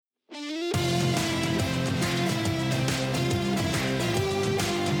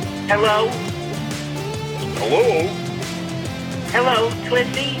Hello? Hello? Hello,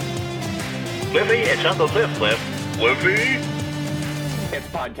 Cliffy? Cliffy, it's Uncle Cliff. Cliffy? It's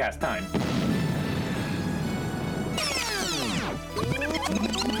podcast time.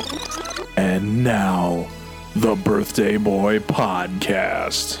 And now, the Birthday Boy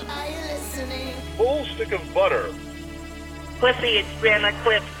Podcast. Full stick of butter. Cliffy, it's Grandma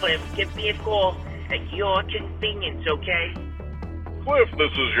Cliff. Give me a call at your convenience, okay? Cliff,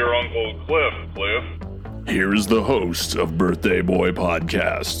 this is your Uncle Cliff. Here's the host of Birthday Boy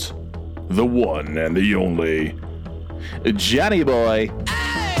Podcast, the one and the only Johnny Boy.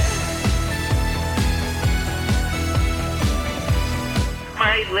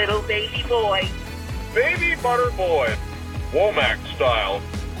 My little baby boy, Baby Butter Boy. Womack style.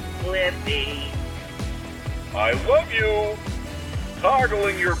 Cliffy. I love you.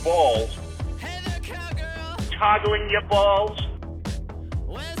 Toggling your balls. Toggling your balls.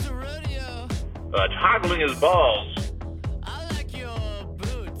 Toggling his balls. I like your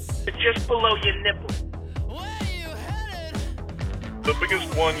boots. Just below your nipple. Where you headed? The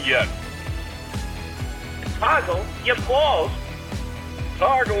biggest one yet. Toggle your balls.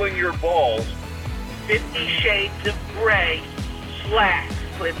 Toggling your balls. 50 Shades of Grey. Slacks,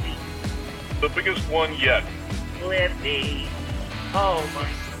 Cliffy. The biggest one yet. Cliffy. Oh my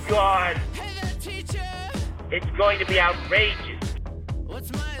God. Hey there, teacher. It's going to be outrageous.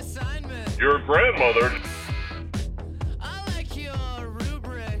 What's my assignment? Your grandmother. I like your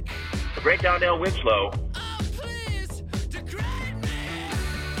rubric. Great Donnell Winslow. Oh, please, degrade me.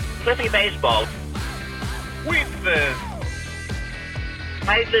 Cliffy Baseball. Wheat Thin.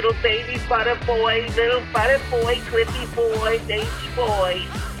 My little baby butter boy, Cliffy boy, baby boy.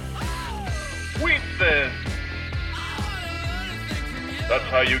 Wheat Thin. That's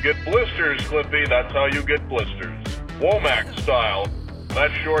how you get blisters, Cliffy. That's how you get blisters. Womack style. That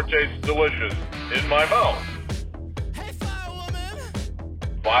sure tastes delicious in my mouth. Hey,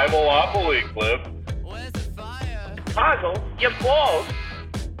 firewoman. Five-Monopoly, Cliff. Where's the fire? Toggle your balls.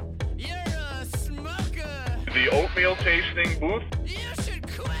 You're a smoker. The oatmeal tasting booth. You should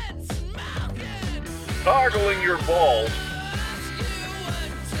quit smoking. Toggling your balls.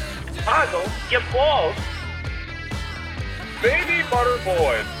 Toggle your balls. Baby Butter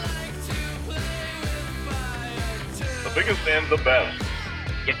Boy. The biggest and the best.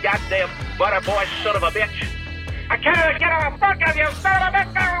 You goddamn butter boy son of a bitch. I can't get a fuck of you, son of a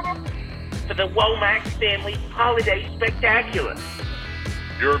bitch. To the Womack Stanley Holiday Spectacular.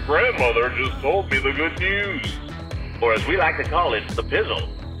 Your grandmother just told me the good news. Or as we like to call it, the pizzle.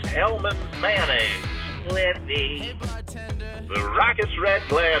 Hellman's mayonnaise. Cliffy. Hey, bartender. The rocket's red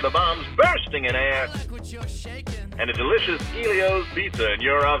glare, the bombs bursting in I air, like what you're shaking. and a delicious Helios pizza in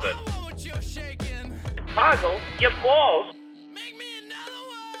your oven. I want what you're shaking. Toggle your balls. Make me another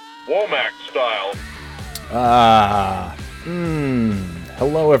one. Womack style.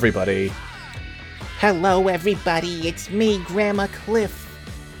 Hello, everybody. Hello, everybody. It's me, Grandma Cliff.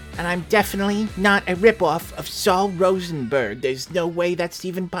 And I'm definitely not a ripoff of Saul Rosenberg. There's no way that's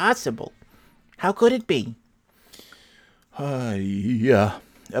even possible. How could it be? Yeah.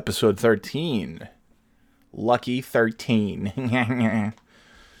 Episode 13. Lucky 13.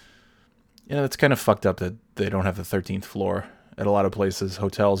 It's kind of fucked up that they don't have the 13th floor at a lot of places,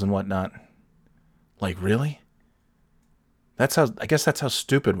 hotels and whatnot. Like, really? I guess that's how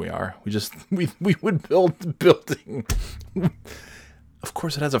stupid we are. We would build the building. Of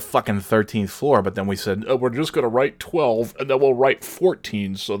course it has a fucking 13th floor, but then we said, we're just going to write 12, and then we'll write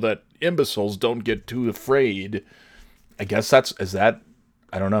 14 so that imbeciles don't get too afraid. I guess I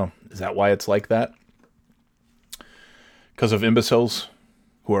don't know. Is that why it's like that? Because of imbeciles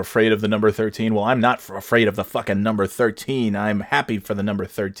who are afraid of the number 13? Well, I'm not afraid of the fucking number 13. I'm happy for the number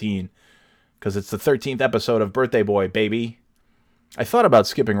 13. Because it's the 13th episode of Birthday Boy, baby. I thought about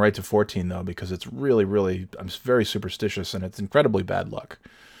skipping right to 14, though, because it's really, really, I'm very superstitious, and it's incredibly bad luck.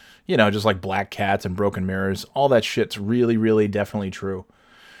 Just like black cats and broken mirrors. All that shit's really, really definitely true.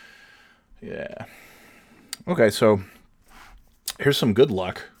 Yeah. Okay, so here's some good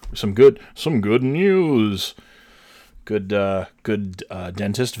luck. Some good news. Good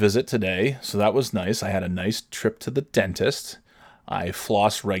dentist visit today, so that was nice. I had a nice trip to the dentist. I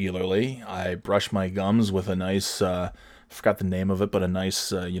floss regularly. I brush my gums with a nice, forgot the name of it, but a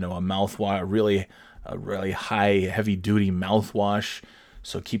nice, a mouthwash, a really high, heavy-duty mouthwash,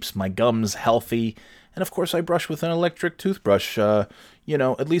 so it keeps my gums healthy. And of course, I brush with an electric toothbrush, at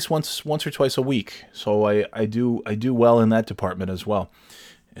least once or twice a week. So I do well in that department as well.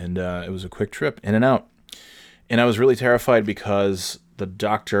 And it was a quick trip, in and out. And I was really terrified because the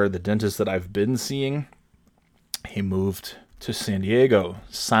dentist that I've been seeing, he moved to San Diego,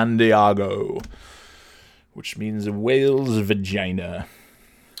 which means whale's vagina.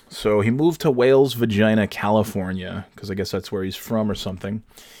 So he moved to Whale's Vagina, California, because I guess that's where he's from or something.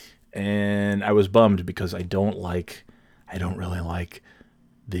 And I was bummed because I don't really like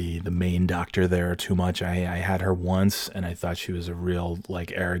the main doctor there too much. I had her once, and I thought she was a real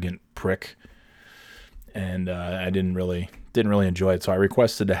like arrogant prick, and I didn't really enjoy it. So I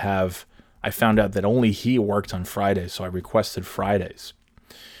requested to have. I found out that only he worked on Fridays, so I requested Fridays.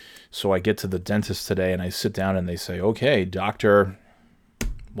 So I get to the dentist today, and I sit down, and they say, "Okay, doctor,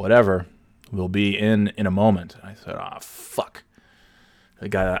 whatever, will be in a moment." I said, "Ah, fuck. I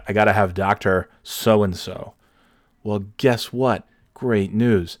gotta have Dr. So-and-so." Well, guess what? Great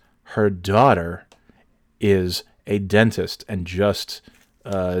news. Her daughter is a dentist and just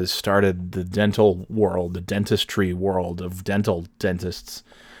started the dental world, the dentistry world of dental dentists.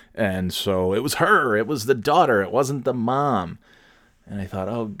 And so it was her. It was the daughter. It wasn't the mom. And I thought,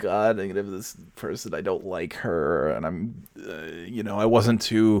 oh, God, I'm going to have this person. I don't like her. And I'm, I wasn't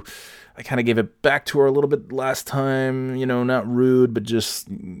too... I kind of gave it back to her a little bit last time. Not rude, but just,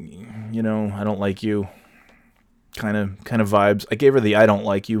 I don't like you kind of vibes. I gave her the I don't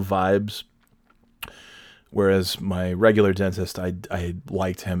like you vibes. Whereas my regular dentist, I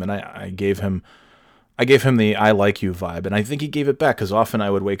liked him. And I gave him the I like you vibe. And I think he gave it back because often I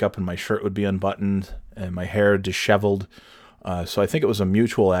would wake up and my shirt would be unbuttoned and my hair disheveled. So I think it was a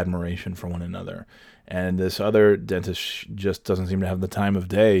mutual admiration for one another. And this other dentist just doesn't seem to have the time of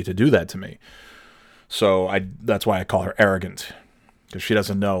day to do that to me. So that's why I call her arrogant, because she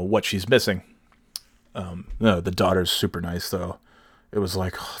doesn't know what she's missing. No, the daughter's super nice, though. It was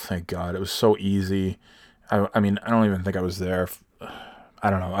like, oh, thank God. It was so easy. I mean, I don't even think I was there. I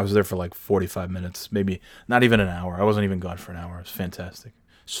don't know. I was there for like 45 minutes, maybe not even an hour. I wasn't even gone for an hour. It was fantastic.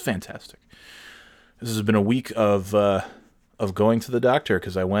 It's fantastic. This has been a week of going to the doctor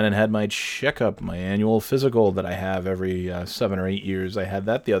because I went and had my checkup, my annual physical that I have every 7 or 8 years. I had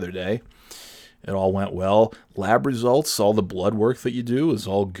that the other day. It all went well. Lab results, all the blood work that you do is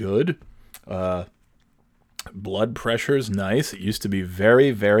all good. Blood pressure's nice. It used to be very,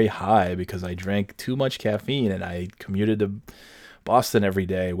 very high because I drank too much caffeine and I commuted to Boston every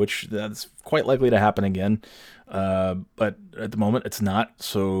day, which that's quite likely to happen again. But at the moment, it's not.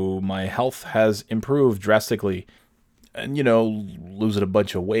 So my health has improved drastically. And, losing a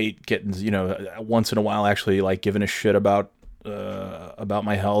bunch of weight, getting, once in a while actually like giving a shit about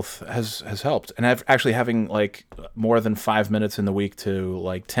my health has helped. And actually having like more than 5 minutes in the week to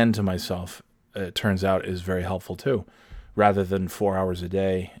like tend to myself, it turns out is very helpful too, rather than 4 hours a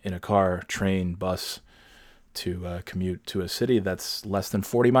day in a car, train, bus to commute to a city that's less than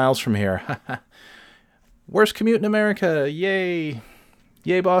 40 miles from here. Worst commute in America. Yay.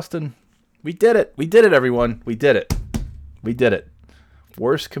 Yay, Boston. We did it. We did it, everyone. We did it. We did it.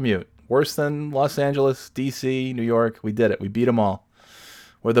 Worst commute. Worse than Los Angeles, D.C., New York. We did it. We beat them all.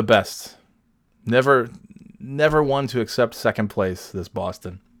 We're the best. Never one to accept second place, this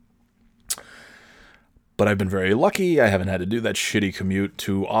Boston. But I've been very lucky. I haven't had to do that shitty commute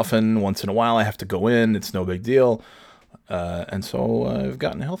too often. Once in a while, I have to go in. It's no big deal. And so I've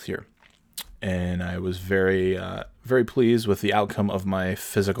gotten healthier. And I was very, very pleased with the outcome of my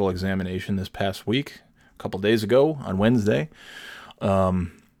physical examination this past week. A couple days ago on Wednesday.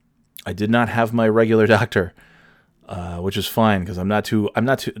 I did not have my regular doctor, which is fine because I'm not too,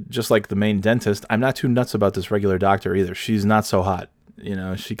 just like the main dentist, I'm not too nuts about this regular doctor either. She's not so hot.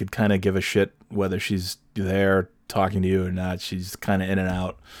 She could kind of give a shit whether she's there talking to you or not. She's kind of in and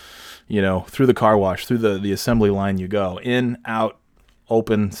out, through the car wash, through the assembly line you go. In, out,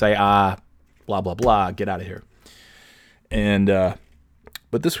 open, say, blah, blah, blah, get out of here. And,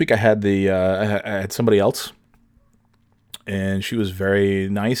 but this week I had I had somebody else, and she was very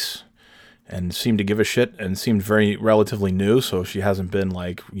nice and seemed to give a shit and seemed very relatively new, so she hasn't been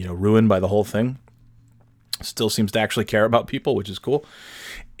like, ruined by the whole thing. Still seems to actually care about people, which is cool.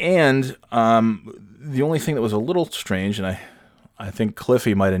 And the only thing that was a little strange, and I think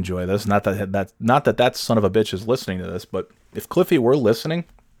Cliffy might enjoy this, not that son of a bitch is listening to this, but if Cliffy were listening,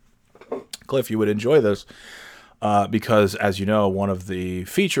 Cliff, you would enjoy this. Because, as you know, one of the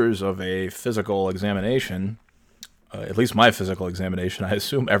features of a physical examination, at least my physical examination, I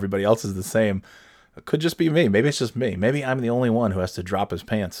assume everybody else is the same. It could just be me. Maybe it's just me. Maybe I'm the only one who has to drop his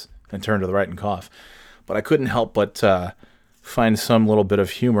pants and turn to the right and cough. But I couldn't help but find some little bit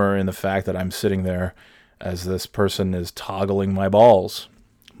of humor in the fact that I'm sitting there as this person is toggling my balls,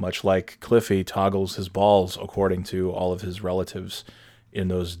 much like Cliffy toggles his balls according to all of his relatives in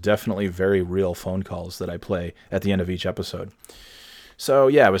those definitely very real phone calls that I play at the end of each episode. So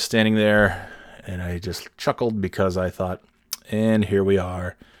yeah, I was standing there and I just chuckled because I thought, And here we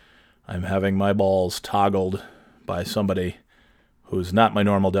are. I'm having my balls toggled by somebody who's not my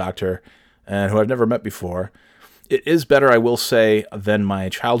normal doctor and who I've never met before. It is better, I will say, than my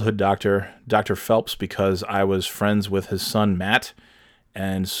childhood doctor, Dr. Phelps, because I was friends with his son, Matt.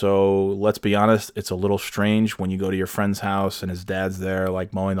 And so, let's be honest, it's a little strange when you go to your friend's house and his dad's there,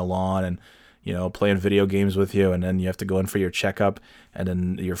 like mowing the lawn and, you know, playing video games with you, and then you have to go in for your checkup, and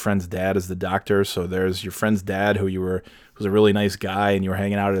then your friend's dad is the doctor. So there's your friend's dad who's a really nice guy, and you were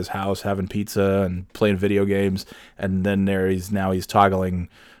hanging out at his house having pizza and playing video games, and then he's toggling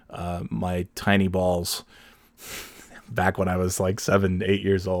my tiny balls back when I was like 7, 8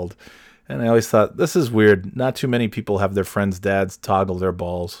 years old. And I always thought, this is weird. Not too many people have their friends' dads toggle their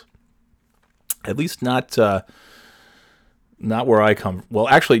balls. At least not where I come. Well,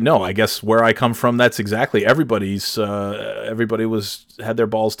 actually, no. I guess where I come from, that's exactly everybody had their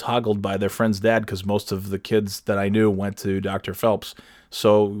balls toggled by their friend's dad, because most of the kids that I knew went to Dr. Phelps.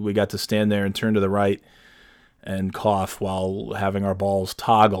 So we got to stand there and turn to the right and cough while having our balls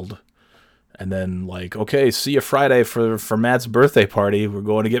toggled. And then, like, okay, see you Friday for Matt's birthday party. We're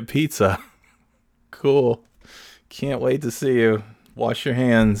going to get pizza. Cool. Can't wait to see you. Wash your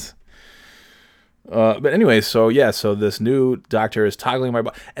hands. But anyway, so this new doctor is toggling my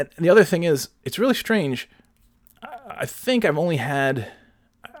ball. And the other thing is, it's really strange. I think I've only had,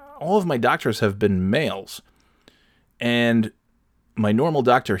 all of my doctors have been males. And my normal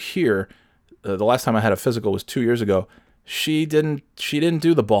doctor here, the last time I had a physical was 2 years ago. She didn't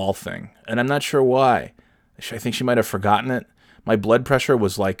do the ball thing, and I'm not sure why. I think she might have forgotten it. My blood pressure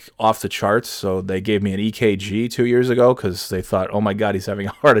was like off the charts, so they gave me an EKG 2 years ago because they thought, oh my God, he's having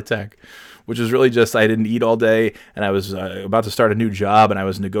a heart attack, which was really just I didn't eat all day, and I was about to start a new job, and I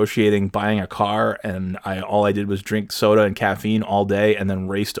was negotiating buying a car, and all I did was drink soda and caffeine all day and then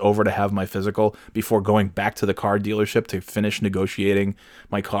raced over to have my physical before going back to the car dealership to finish negotiating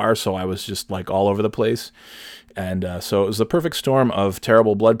my car, so I was just like all over the place. And so it was the perfect storm of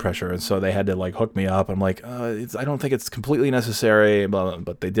terrible blood pressure, and so they had to like hook me up. I'm like, I don't think it's completely necessary,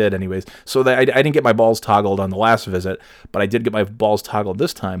 but they did anyways. So I didn't get my balls toggled on the last visit, but I did get my balls toggled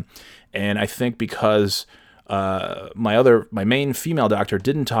this time. And I think because my main female doctor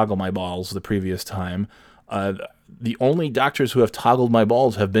didn't toggle my balls the previous time, the only doctors who have toggled my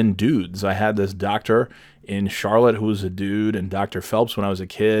balls have been dudes. I had this doctor in Charlotte who was a dude, and Dr. Phelps when I was a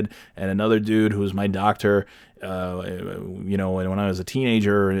kid, and another dude who was my doctor, when I was a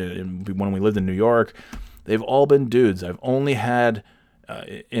teenager, and when we lived in New York. They've all been dudes. I've only had,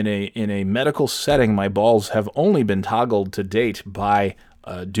 in a medical setting, my balls have only been toggled to date by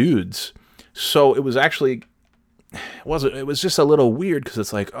dudes. So it was actually, it was just a little weird, because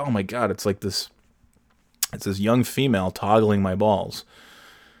it's like, oh my God, it's this young female toggling my balls.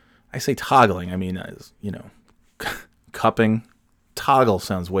 I say toggling, I mean, cupping. Toggle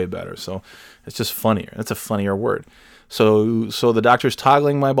sounds way better, so it's just funnier. It's a funnier word. So the doctor's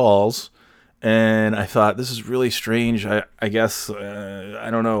toggling my balls, and I thought, this is really strange. I guess I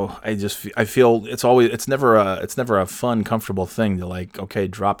don't know. I feel it's never a fun, comfortable thing to like, okay,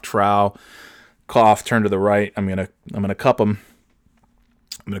 drop trowel, cough, turn to the right. I'm gonna cup them.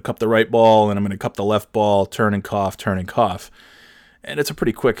 I'm gonna cup the right ball, and I'm gonna cup the left ball, turn and cough, turn and cough. And it's a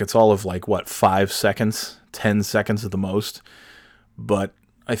pretty quick. It's all of like 5 seconds, 10 seconds at the most. But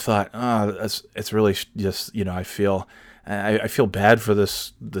I thought, it's really just, I feel bad for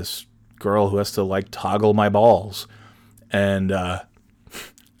this girl who has to like toggle my balls, and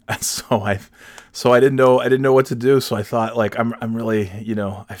so I didn't know what to do. So I thought, like, I'm really,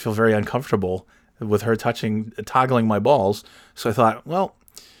 I feel very uncomfortable with her toggling my balls. So I thought, well,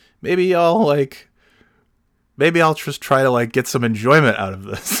 maybe I'll just try to like get some enjoyment out of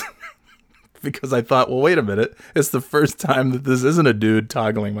this. Because I thought, well, wait a minute. It's the first time that this isn't a dude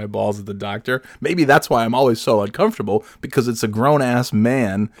toggling my balls at the doctor. Maybe that's why I'm always so uncomfortable, because it's a grown-ass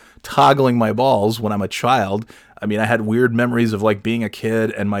man toggling my balls when I'm a child. I mean, I had weird memories of like being a kid,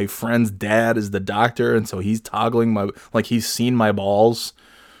 and my friend's dad is the doctor, and so he's toggling he's seen my balls.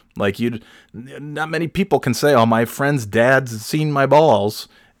 Like, not many people can say, oh, my friend's dad's seen my balls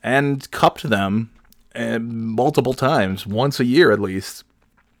and cupped them multiple times, once a year at least.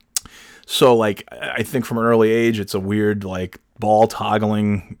 So, like, I think from an early age, it's a weird, like, ball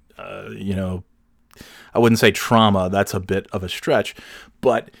toggling, I wouldn't say trauma. That's a bit of a stretch.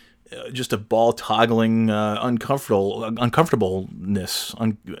 But just a ball toggling uncomfortableness,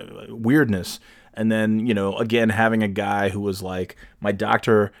 weirdness. And then, again, having a guy who was, like, my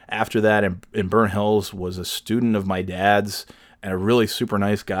doctor after that in Burnt Hills was a student of my dad's, and a really super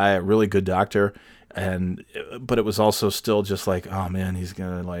nice guy, a really good doctor. But it was also still just like, oh, man, he's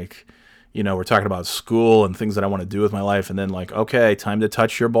going to, like... we're talking about school and things that I want to do with my life. And then like, okay, time to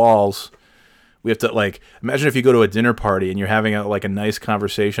touch your balls. We have to like, imagine if you go to a dinner party and you're having a nice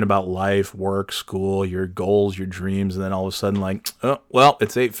conversation about life, work, school, your goals, your dreams. And then all of a sudden like, oh, well,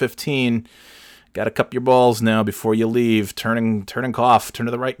 it's 8:15. Got to cup your balls now before you leave. Turn and cough. Turn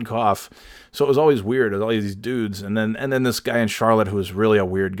to the right and cough. So it was always weird. It was always these dudes. And then this guy in Charlotte who was really a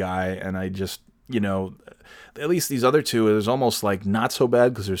weird guy. And I just, at least these other two, it was almost like not so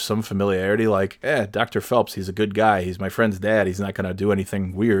bad because there's some familiarity. Like, Dr. Phelps, he's a good guy. He's my friend's dad. He's not going to do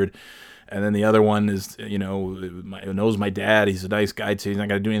anything weird. And then the other one is, knows my dad. He's a nice guy too. He's not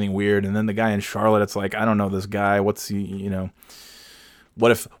going to do anything weird. And then the guy in Charlotte, it's like, I don't know this guy. What's he,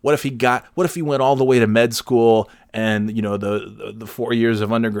 What if he went all the way to med school and, the 4 years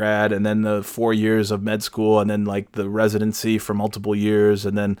of undergrad and then the 4 years of med school and then like the residency for multiple years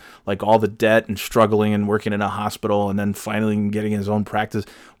and then like all the debt and struggling and working in a hospital and then finally getting his own practice.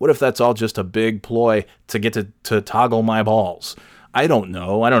 What if that's all just a big ploy to get to toggle my balls? I don't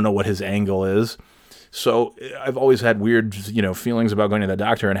know. I don't know what his angle is. So I've always had weird, feelings about going to the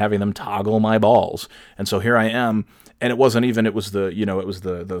doctor and having them toggle my balls. And so here I am. And it was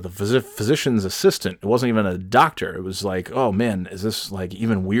the physician's assistant. It wasn't even a doctor. It was like, oh man, is this like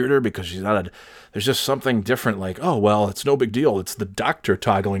even weirder because there's just something different. Like, oh, well, it's no big deal. It's the doctor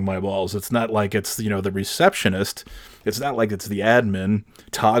toggling my balls. It's not like it's, the receptionist. It's not like it's the admin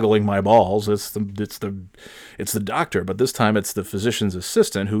toggling my balls. It's the doctor. But this time it's the physician's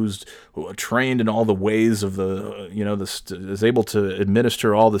assistant who's trained in all the ways of is able to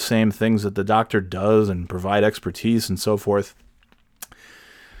administer all the same things that the doctor does and provide expertise and so forth.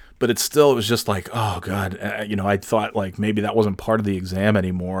 But it was just like, oh God, I thought like maybe that wasn't part of the exam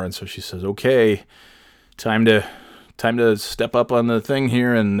anymore. And so she says, okay, time to step up on the thing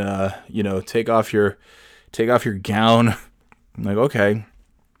here and, take off your gown. I'm like, okay,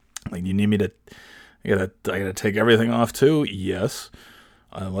 like you need me to, I gotta take everything off too. Yes.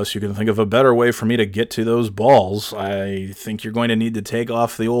 Unless you can think of a better way for me to get to those balls. I think you're going to need to take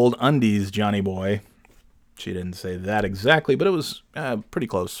off the old undies, Johnny boy. She didn't say that exactly, but it was pretty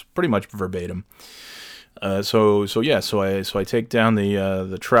close, pretty much verbatim. So I take down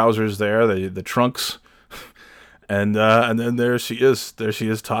the trousers there, the trunks, and then there she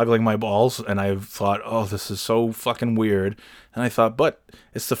is toggling my balls, and I thought, oh, this is so fucking weird. And I thought, but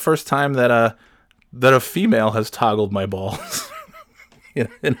it's the first time that a female has toggled my balls in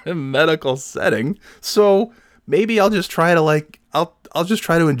a medical setting, so maybe I'll just try to I'll just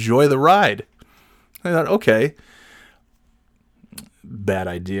try to enjoy the ride. I thought, okay, bad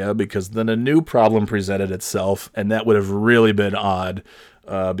idea, because then a new problem presented itself, and that would have really been odd,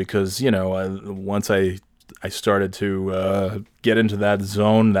 because, once I started to get into that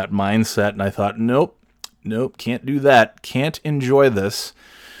zone, that mindset, and I thought, nope, can't do that, can't enjoy this.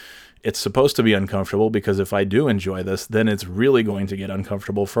 It's supposed to be uncomfortable, because if I do enjoy this, then it's really going to get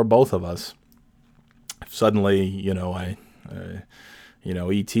uncomfortable for both of us. Suddenly,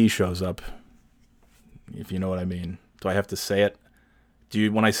 E.T. shows up. If you know what I mean. Do I have to say it?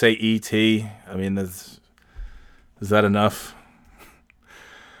 When I say E.T., I mean, is that enough?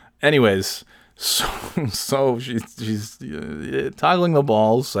 Anyways, so she's toggling the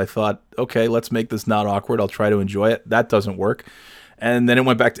balls. I thought, okay, let's make this not awkward. I'll try to enjoy it. That doesn't work. And then it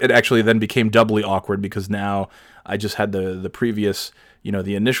went back. It actually then became doubly awkward because now I just had the previous,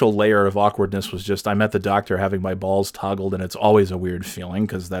 the initial layer of awkwardness was just I'm at the doctor having my balls toggled, and it's always a weird feeling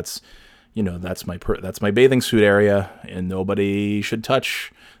because that's my bathing suit area, and nobody should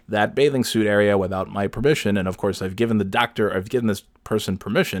touch that bathing suit area without my permission. And of course, I've given this person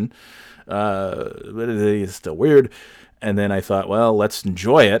permission, but it's still weird. And then I thought, well, let's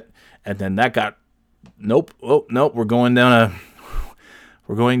enjoy it. And then that got, nope. We're going down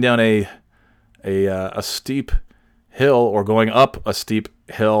a steep hill, or going up a steep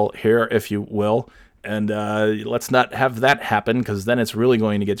hill here, if you will. And let's not have that happen, because then it's really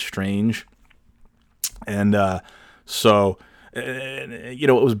going to get strange. And so, it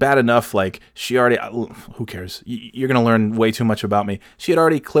was bad enough. Like, she already, who cares? You're going to learn way too much about me. She had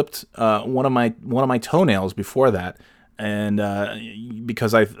already clipped one of my toenails before that. And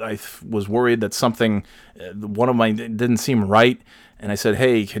because I was worried that something, one of my didn't seem right. And I said,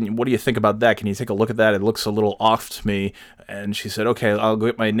 hey, what do you think about that? Can you take a look at that? It looks a little off to me. And she said, okay, I'll go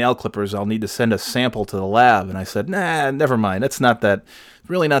get my nail clippers. I'll need to send a sample to the lab. And I said, nah, never mind. It's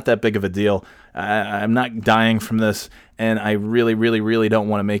really not that big of a deal. I'm not dying from this. And I really, really, really don't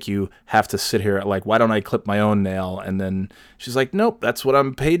want to make you have to sit here. Like, why don't I clip my own nail? And then she's like, nope, that's what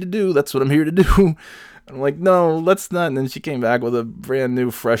I'm paid to do. That's what I'm here to do. I'm like, no, let's not. And then she came back with a brand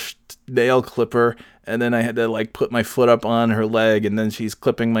new fresh nail clipper. And then I had to like put my foot up on her leg, and then she's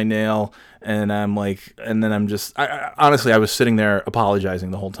clipping my nail. And I'm like, and then I'm just, honestly, I was sitting there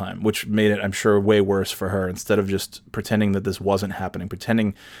apologizing the whole time, which made it, I'm sure, way worse for her. Instead of just pretending that this wasn't happening,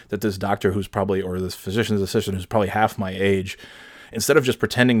 pretending that this doctor who's probably, or this physician's assistant who's probably half my age, instead of just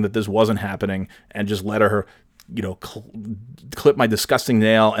pretending that this wasn't happening and just let her, clip my disgusting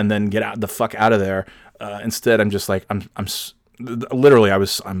nail and then get the fuck out of there. Instead, I'm just like, I'm so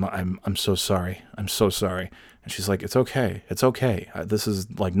sorry. I'm so sorry. And she's like, it's okay. It's okay. This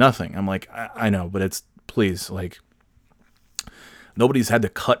is like nothing. I'm like, I know, but it's, please, like, nobody's had to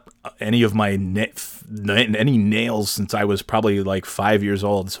cut any of my any nails since I was probably like 5 years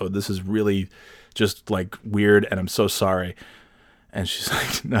old. So this is really just like weird. And I'm so sorry. And she's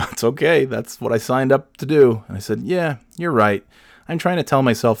like, no, it's okay. That's what I signed up to do. And I said, yeah, you're right. I'm trying to tell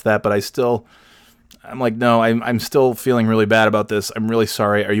myself that, but I'm like, no, I'm still feeling really bad about this. I'm really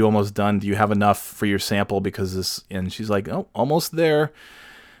sorry. Are you almost done? Do you have enough for your sample? Because this, and she's like, oh, almost there.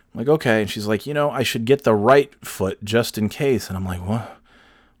 I'm like, okay. And she's like, I should get the right foot just in case. And I'm like, what?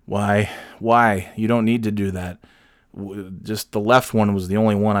 Why? You don't need to do that. Just the left one was the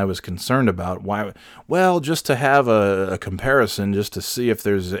only one I was concerned about. Why? Well, just to have a comparison, just to see if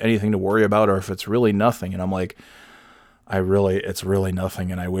there's anything to worry about or if it's really nothing. And I'm like, it's really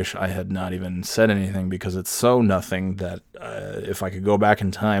nothing, and I wish I had not even said anything, because it's so nothing that if I could go back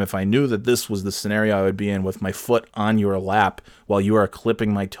in time, if I knew that this was the scenario I would be in with my foot on your lap while you are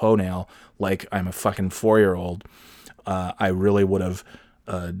clipping my toenail like I'm a fucking 4-year-old, I really would have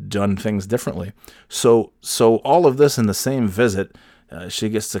done things differently. So all of this in the same visit, she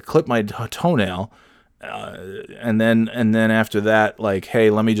gets to clip my toenail, and then after that, like, hey,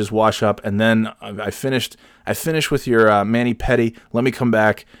 let me just wash up, and then I finished with your mani-pedi. Let me come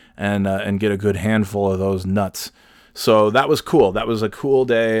back and get a good handful of those nuts. So that was cool. That was a cool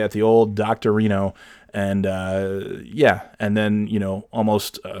day at the old Dr. Reno, and and then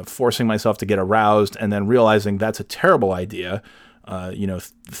almost forcing myself to get aroused, and then realizing that's a terrible idea.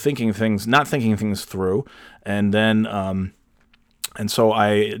 Not thinking things through, and then. And so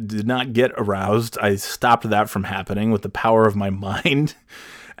I did not get aroused. I stopped that from happening with the power of my mind,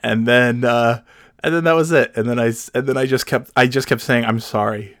 and then that was it. And then I just kept saying I'm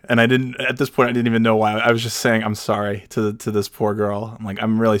sorry. And at this point I didn't even know why. I was just saying I'm sorry to this poor girl. I'm like,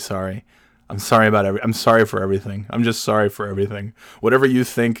 I'm really sorry. I'm sorry I'm sorry for everything. I'm just sorry for everything. Whatever you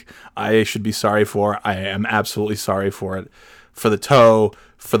think I should be sorry for, I am absolutely sorry for it. For the toe,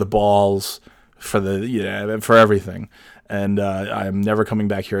 for the balls, for everything. And I'm never coming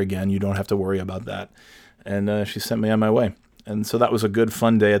back here again. You don't have to worry about that. And she sent me on my way. And so that was a good,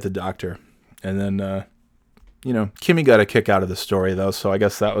 fun day at the doctor. And then, Kimmy got a kick out of the story, though, so I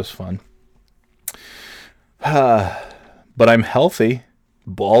guess that was fun. But I'm healthy.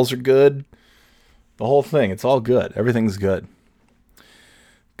 Balls are good. The whole thing. It's all good. Everything's good.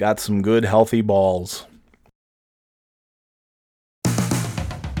 Got some good, healthy balls.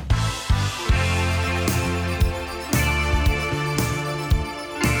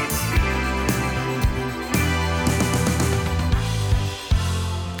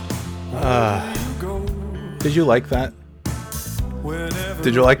 Did you like that?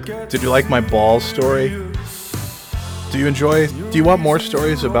 Did you like my balls story? Do you want more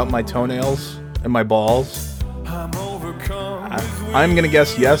stories about my toenails and my balls? I'm gonna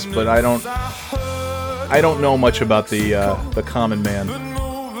guess yes, but I don't know much about the common man.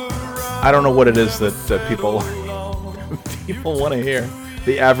 I don't know what it is that people want to hear.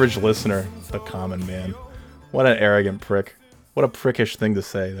 The average listener, the common man. What an arrogant prick. What a prickish thing to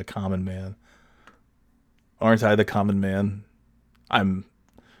say, the common man. Aren't I the common man? I'm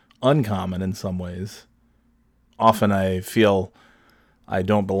uncommon in some ways. Often I feel I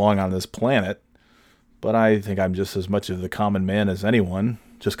don't belong on this planet, but I think I'm just as much of the common man as anyone,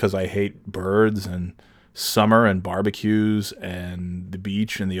 just because I hate birds and summer and barbecues and the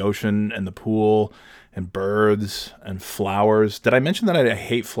beach and the ocean and the pool and birds and flowers. Did I mention that I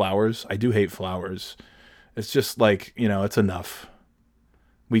hate flowers? I do hate flowers. It's just like, it's enough.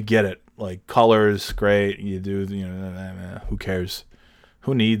 We get it. Like, colors, great. You do, who cares?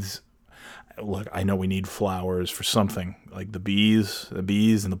 Who needs... Look, I know we need flowers for something. Like the bees and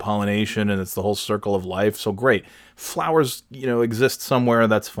the pollination, and it's the whole circle of life. So great. Flowers, exist somewhere,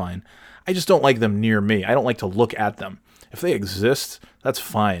 that's fine. I just don't like them near me. I don't like to look at them. If they exist, that's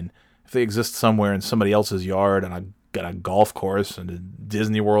fine. If they exist somewhere in somebody else's yard and I got a golf course and a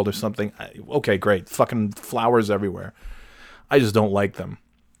Disney World or something, okay, great. Fucking flowers everywhere. I just don't like them.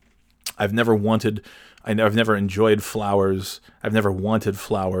 I've never enjoyed flowers. I've never wanted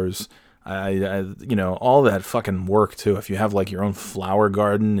flowers. All that fucking work too. If you have like your own flower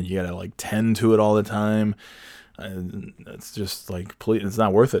garden and you gotta like tend to it all the time, it's just like, it's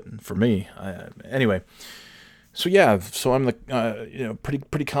not worth it for me. Anyway, so yeah, so I'm the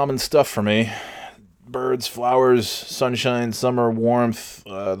pretty common stuff for me. Birds, flowers, sunshine, summer, warmth,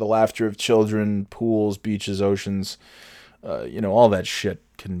 the laughter of children, pools, beaches, oceans, all that shit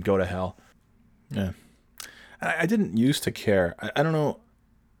can go to hell. Yeah. I didn't used to care. I don't know.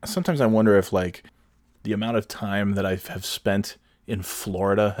 Sometimes I wonder if like the amount of time that I have spent in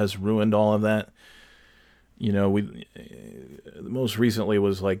Florida has ruined all of that. We most recently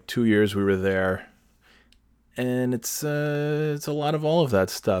was like 2 years we were there, and it's a lot of all of that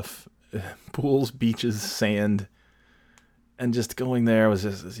stuff. Pools, beaches, sand, and just going there was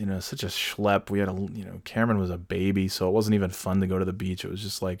just, such a schlep. We had Cameron was a baby, so it wasn't even fun to go to the beach. It was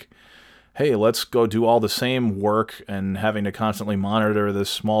just like, hey, let's go do all the same work and having to constantly monitor this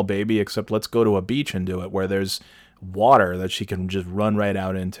small baby, except let's go to a beach and do it where there's water that she can just run right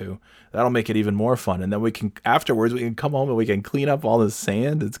out into. That'll make it even more fun. And then afterwards we can come home and we can clean up all the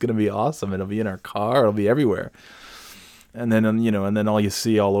sand. It's going to be awesome. It'll be in our car. It'll be everywhere. And then, and then all you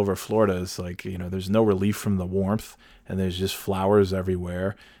see all over Florida is like, there's no relief from the warmth, and there's just flowers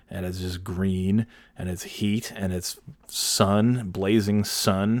everywhere, and it's just green, and it's heat, and it's sun, blazing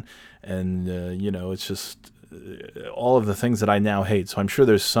sun, and, it's just all of the things that I now hate. So I'm sure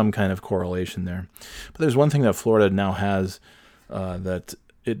there's some kind of correlation there. But there's one thing that Florida now has that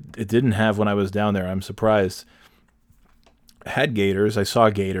it didn't have when I was down there. I'm surprised. Had gators. I saw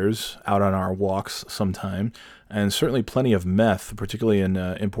gators out on our walks sometime, and certainly plenty of meth, particularly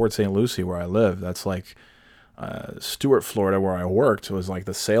in Port St. Lucie where I live. That's like Stuart, Florida, where I worked, was like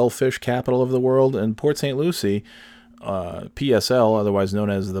the sailfish capital of the world, and Port St. Lucie, PSL, otherwise known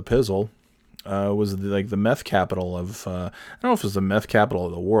as the Pizzle, was the meth capital of, I don't know if it was the meth capital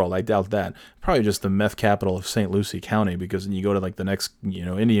of the world. I doubt that. Probably just the meth capital of St. Lucie County, because then you go to like the next,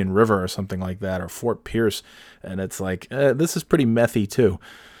 Indian River or something like that, or Fort Pierce, and it's like, this is pretty methy too.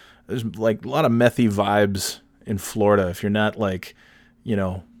 There's like a lot of methy vibes in Florida. If you're not like,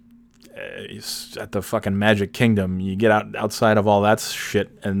 at the fucking Magic Kingdom, you get outside of all that shit,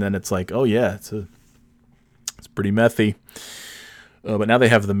 and then it's like, oh yeah, it's pretty methy. But now they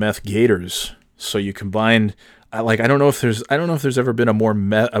have the meth gators, so you combine. I don't know if there's ever been a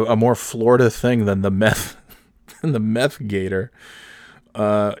more Florida thing than the meth, than the meth gator.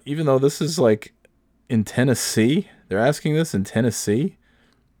 Even though this is like in Tennessee, they're asking this in Tennessee.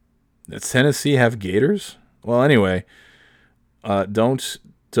 Does Tennessee have gators? Well, anyway, don't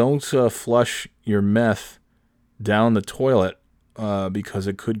flush your meth down the toilet because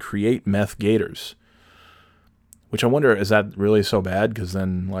it could create meth gators. Which I wonder, is that really so bad? Because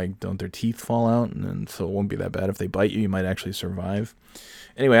then, like, don't their teeth fall out? And then, so it won't be that bad. If they bite you, you might actually survive.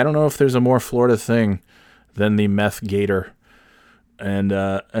 Anyway, I don't know if there's a more Florida thing than the meth gator. And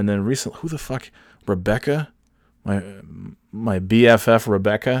then recently, who the fuck? Rebecca? My BFF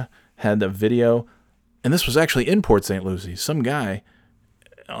Rebecca had a video. And this was actually in Port St. Lucie. Some guy,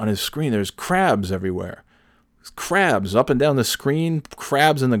 on his screen, there's crabs everywhere. Crabs up and down the screen,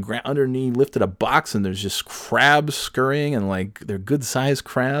 crabs in the ground underneath, lifted a box, and there's just crabs scurrying, and like they're good sized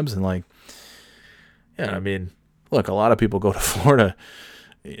crabs, and like, yeah, I mean, look, a lot of people go to Florida.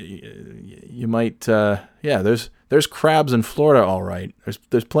 You might, there's crabs in Florida, all right.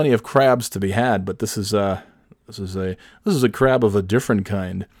 There's plenty of crabs to be had, but this is a crab of a different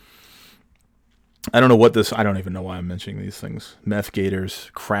kind. I don't even know why I'm mentioning these things. Meth gators,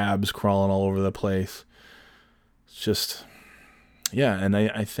 crabs crawling all over the place. Just, yeah, and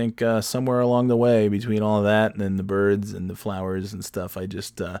I think somewhere along the way between all of that and then the birds and the flowers and stuff, I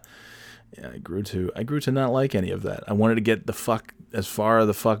just I grew to not like any of that. I wanted to get as far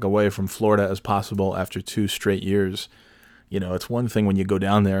the fuck away from Florida as possible after 2 straight years. It's one thing when you go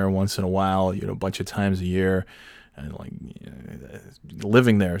down there once in a while, a bunch of times a year, and like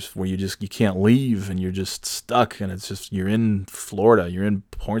living there where you can't leave and you're just stuck, and it's just, you're in Florida, you're in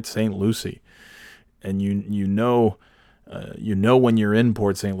Port St. Lucie. And you know when you're in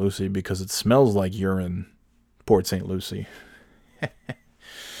Port St. Lucie because it smells like you're in Port St. Lucie.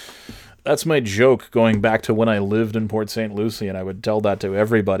 That's my joke going back to when I lived in Port St. Lucie, and I would tell that to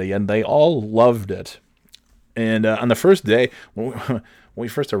everybody, and they all loved it. And on the first day, when we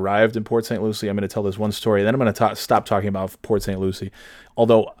first arrived in Port St. Lucie, I'm going to tell this one story, then I'm going to stop talking about Port St. Lucie.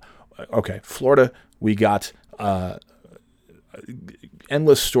 Although, okay, Florida, we got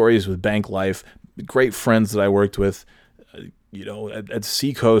endless stories with bank life. Great friends that I worked with, at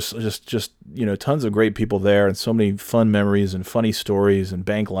Seacoast, just tons of great people there, and so many fun memories and funny stories and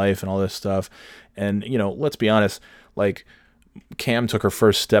bank life and all this stuff. And let's be honest, like Cam took her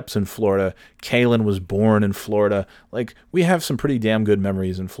first steps in Florida. Kaylin was born in Florida. Like, we have some pretty damn good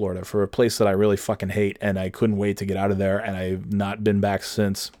memories in Florida for a place that I really fucking hate, and I couldn't wait to get out of there, and I've not been back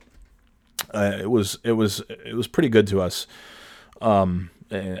since. It was pretty good to us.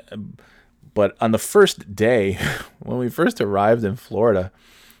 But on the first day, when we first arrived in Florida,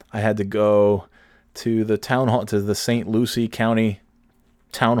 I had to go to the town hall, to the St. Lucie County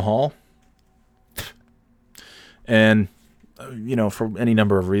Town Hall. And, for any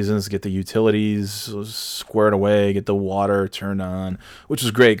number of reasons, get the utilities squared away, get the water turned on, which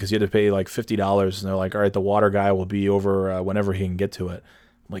was great because you had to pay like $50. And they're like, all right, the water guy will be over whenever he can get to it.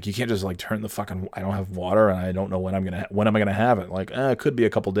 Like, you can't just like turn the fucking, I don't have water and I don't know when am I going to have it? Like, it could be a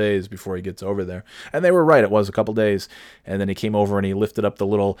couple days before he gets over there. And they were right. It was a couple days. And then he came over and he lifted up the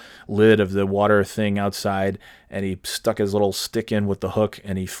little lid of the water thing outside and he stuck his little stick in with the hook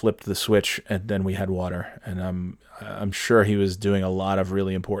and he flipped the switch and then we had water. And I'm sure he was doing a lot of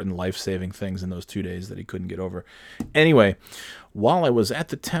really important life-saving things in those 2 days that he couldn't get over. Anyway, while I was at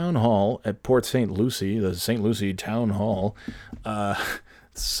the town hall at Port St. Lucie, the St. Lucie Town Hall,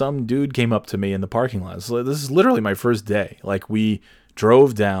 some dude came up to me in the parking lot. So this is literally my first day. Like, we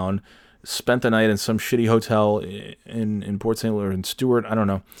drove down, spent the night in some shitty hotel in Port St. Louis, in Stewart, I don't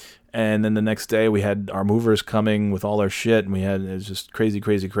know. And then the next day we had our movers coming with all our shit, and it was just crazy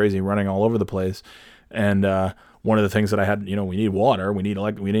running all over the place. And one of the things that I had, we need water, we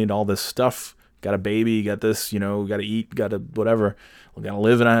need all this stuff. Got a baby, got this, got to eat, got to whatever. We got to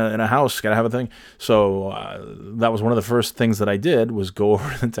live in a house, got to have a thing. So that was one of the first things that I did, was go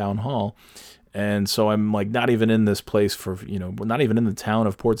over to the town hall. And so I'm like not even in this place for, not even in the town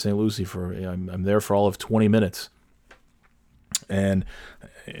of Port St. Lucie I'm there for all of 20 minutes. And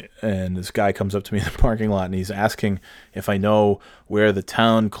this guy comes up to me in the parking lot and he's asking if I know where the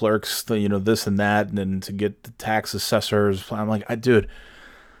town clerks, this and that, and then to get the tax assessors. I'm like, I don't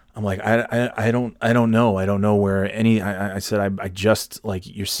know. I don't know where any, I said, I just, like,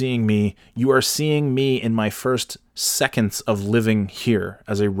 you are seeing me in my first seconds of living here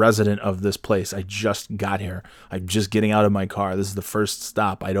as a resident of this place. I just got here. I'm just getting out of my car. This is the first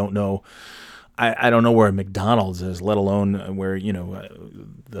stop. I don't know. I don't know where McDonald's is, let alone where,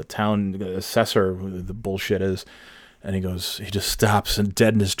 the town assessor, the bullshit is. And he just stops and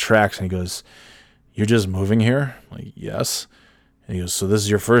dead in his tracks. And he goes, "You're just moving here?" I'm like, "Yes." And he goes, "So this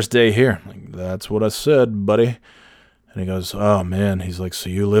is your first day here?" I'm like, "That's what I said, buddy." And he goes, "Oh, man." He's like, "So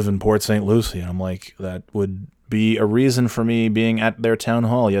you live in Port St. Lucie?" And I'm like, "That would be a reason for me being at their town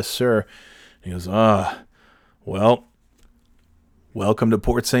hall. Yes, sir." And he goes, "Well, welcome to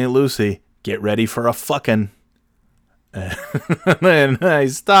Port St. Lucie. Get ready for a fucking." And I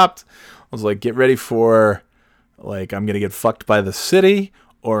stopped. I was like, "Get ready for, like, I'm going to get fucked by the city?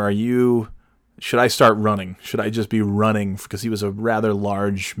 Or should I start running? Should I just be running?" Because he was a rather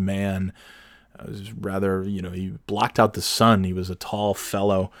large man. I was rather, he blocked out the sun. He was a tall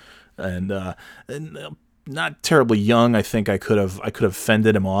fellow and not terribly young. I think I could have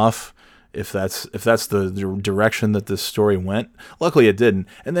fended him off if that's the direction that this story went. Luckily it didn't.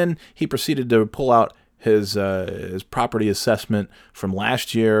 And then he proceeded to pull out his property assessment from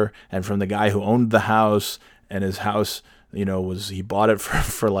last year and from the guy who owned the house, and his house, he bought it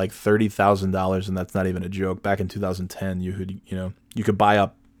for like $30,000, and that's not even a joke. Back in 2010, you could buy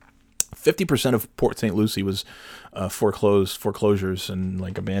up 50% of Port St. Lucie was foreclosures and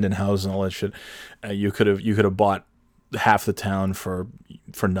like abandoned houses and all that shit. You could have bought half the town for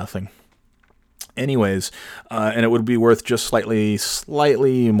nothing. Anyways, and it would be worth just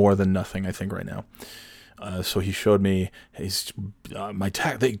slightly more than nothing, I think, right now. So he showed me they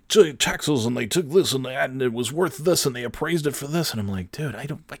took taxes and they took this and that, and it was worth this, and they appraised it for this. And I'm like, dude, I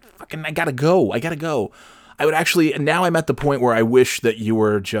gotta go. I would actually, and now I'm at the point where I wish that you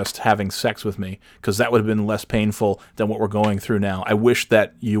were just having sex with me, because that would have been less painful than what we're going through now. I wish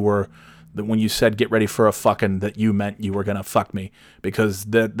that that when you said get ready for a fucking, that you meant you were gonna fuck me, because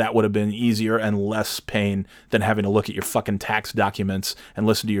that would have been easier and less pain than having to look at your fucking tax documents and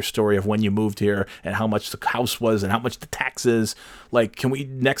listen to your story of when you moved here and how much the house was and how much the tax is. Like, can we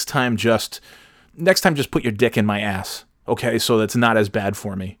next time just put your dick in my ass, okay? So that's not as bad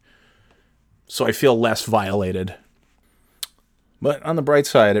for me, so I feel less violated. But on the bright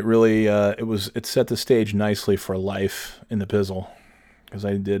side, it really it set the stage nicely for life in the Pizzle. Because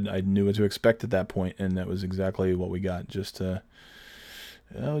I knew what to expect at that point, and that was exactly what we got. Just an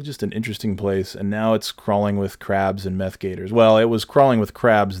interesting place, and now it's crawling with crabs and meth gators. Well, it was crawling with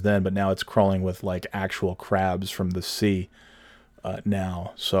crabs then, but now it's crawling with like actual crabs from the sea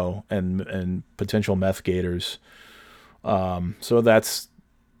now. So and potential meth gators. So that's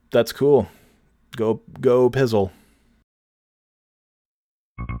cool. Go Pizzle.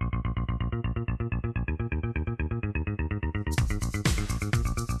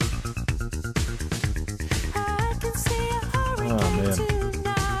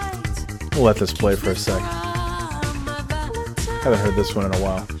 We'll let this play for a sec. Haven't heard this one in a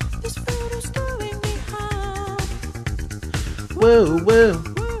while. Whoa, whoa.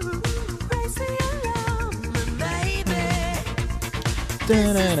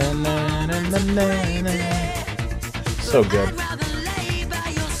 So good.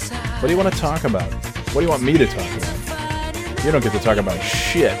 What do you want to talk about? What do you want me to talk about? You don't get to talk about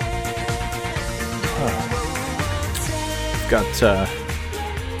shit. Got,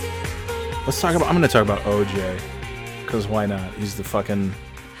 let's talk about, I'm going to talk about OJ. Because why not? He's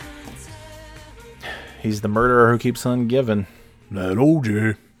the murderer who keeps on giving. That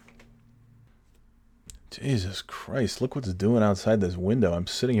OJ. Jesus Christ, look what's doing outside this window. I'm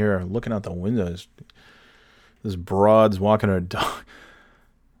sitting here looking out the window. This broad's walking her dog.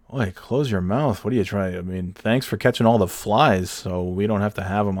 Boy, close your mouth. What are you trying? I mean, thanks for catching all the flies so we don't have to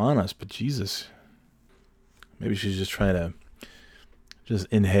have them on us. But Jesus. Maybe she's just trying to just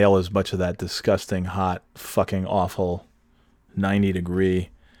inhale as much of that disgusting, hot, fucking awful 90 degrees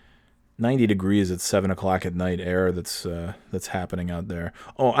at 7 o'clock at night air that's happening out there.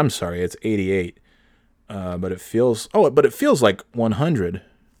 Oh, I'm sorry. It's 88. But it feels like 100.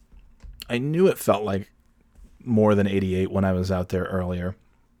 I knew it felt like more than 88 when I was out there earlier.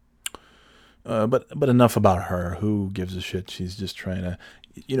 But enough about her. Who gives a shit? She's just trying to,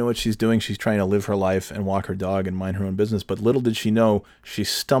 you know what she's doing? She's trying to live her life and walk her dog and mind her own business. But little did she know, she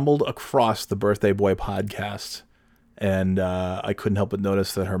stumbled across the Birthday Boy podcast. And I couldn't help but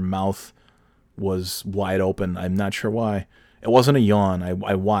notice that her mouth was wide open. I'm not sure why. It wasn't a yawn.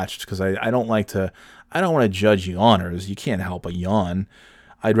 I watched because I don't want to judge yawners. You can't help a yawn.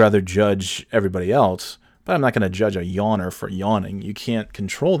 I'd rather judge everybody else. But I'm not going to judge a yawner for yawning. You can't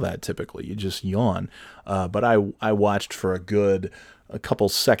control that typically. You just yawn. But I watched for a couple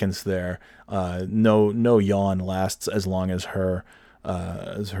seconds there. No yawn lasts as long as her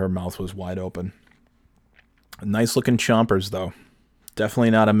mouth was wide open. Nice looking chompers though.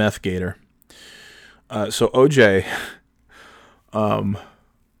 Definitely not a meth gator. So OJ, I'm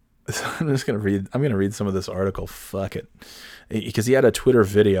going to read some of this article. Fuck it. Because he had a Twitter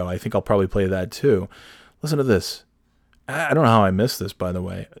video. I think I'll probably play that too. Listen to this. I don't know how I missed this, by the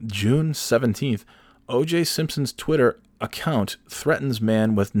way. June 17th, O.J. Simpson's Twitter account threatens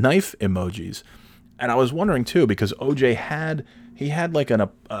man with knife emojis. And I was wondering, too, because O.J. had like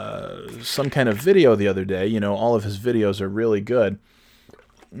some kind of video the other day. You know, all of his videos are really good.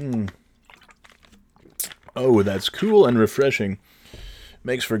 Oh, that's cool and refreshing.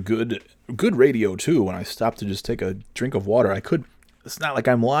 Makes for good radio, too. When I stop to just take a drink of water, it's not like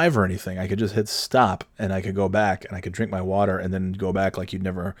I'm live or anything. I could just hit stop and I could go back and I could drink my water and then go back like you'd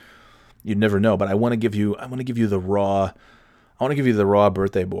never know. But I want to give you the raw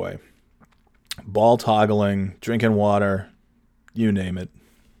Birthday Boy. Ball toggling, drinking water, you name it.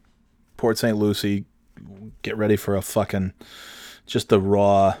 Port St. Lucie, get ready for just the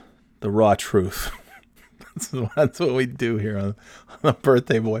raw truth. That's what we do here on the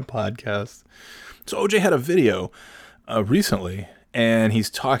Birthday Boy podcast. So OJ had a video recently. And he's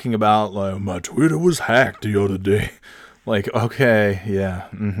talking about, like, my Twitter was hacked the other day. Like, okay, yeah,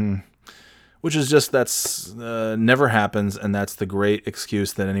 Which is just, that's never happens, and that's the great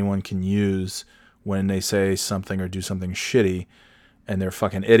excuse that anyone can use when they say something or do something shitty, and they're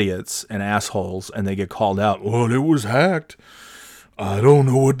fucking idiots and assholes, and they get called out. Well, it was hacked. I don't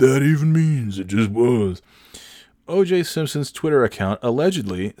know what that even means. It just was. O.J. Simpson's Twitter account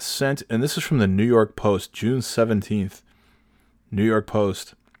allegedly sent, and this is from the New York Post, June 17th. New York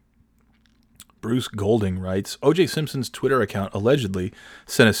Post. Bruce Golding writes, O.J. Simpson's Twitter account allegedly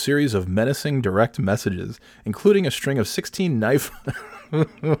sent a series of menacing direct messages, including a string of 16 knife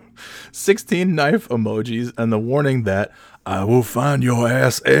emojis and the warning that I will find your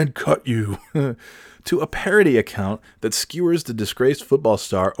ass and cut you, to a parody account that skewers the disgraced football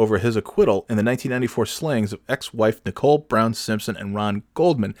star over his acquittal in the 1994 slayings of ex-wife Nicole Brown Simpson and Ron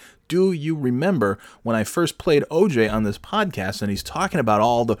Goldman. Do you remember when I first played OJ on this podcast and he's talking about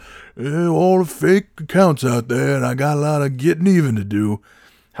all the fake accounts out there and I got a lot of getting even to do?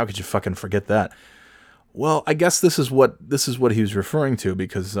 How could you fucking forget that? Well, I guess this is what he was referring to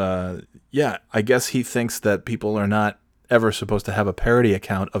because, I guess he thinks that people are not ever supposed to have a parody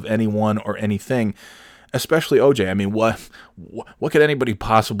account of anyone or anything, especially OJ. I mean, what could anybody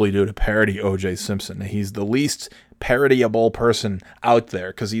possibly do to parody OJ Simpson? He's the least parodyable person out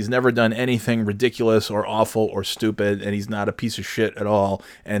there because he's never done anything ridiculous or awful or stupid, and he's not a piece of shit at all,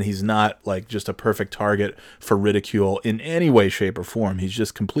 and he's not like just a perfect target for ridicule in any way, shape, or form. He's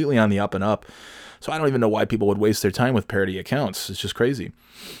just completely on the up and up. So I don't even know why people would waste their time with parody accounts. It's just crazy.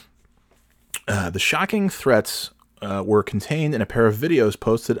 The shocking threats were contained in a pair of videos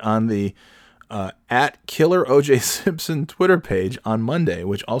posted on the at Killer OJ Simpson Twitter page on Monday,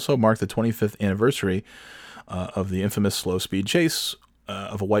 which also marked the 25th anniversary of the infamous slow-speed chase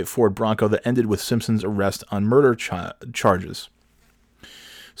of a white Ford Bronco that ended with Simpson's arrest on murder charges.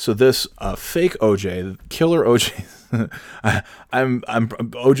 So this fake OJ, Killer OJ, I'm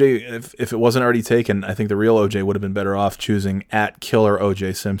OJ. If it wasn't already taken, I think the real OJ would have been better off choosing at Killer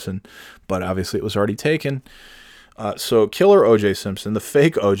OJ Simpson, but obviously it was already taken. So Killer OJ Simpson, the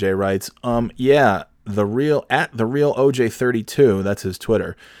fake OJ, writes, yeah, the real OJ 32, that's his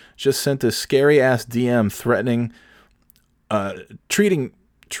Twitter, just sent this scary ass DM threatening, treating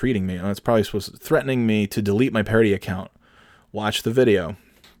me. That's probably supposed to threatening me to delete my parody account. Watch the video.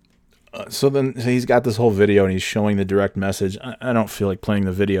 So he's got this whole video and he's showing the direct message. I don't feel like playing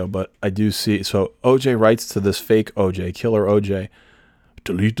the video, but I do see. So OJ writes to this fake OJ, Killer OJ,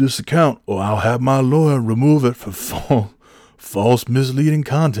 delete this account or I'll have my lawyer remove it for false misleading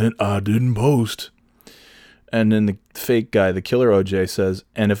content I didn't post. And then the fake guy, the Killer OJ, says,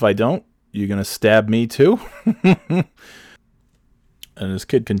 and if I don't, you gonna stab me too? And this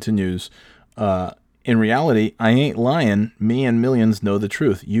kid continues, in reality, I ain't lying. Me and millions know the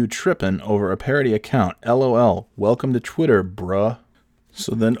truth. You tripping over a parody account. LOL. Welcome to Twitter, bruh.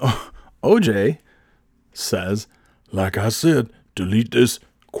 So then OJ says, like I said, delete this,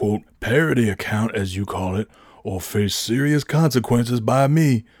 quote, parody account, as you call it, or face serious consequences by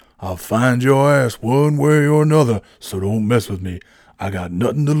me. I'll find your ass one way or another, so don't mess with me. I got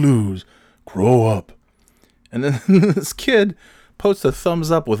nothing to lose. Grow up. And then this kid posts a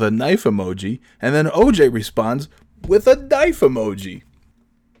thumbs up with a knife emoji, and then OJ responds with a knife emoji.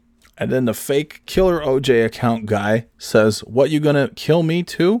 And then the fake Killer OJ account guy says, what, you gonna kill me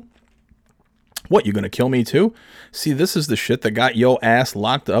too? What, you gonna kill me too? See, this is the shit that got yo ass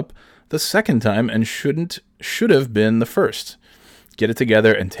locked up the second time and should have been the first. Get it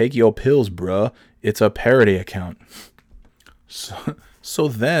together and take yo pills, bruh. It's a parody account. So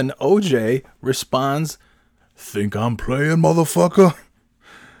then OJ responds, think I'm playing, motherfucker?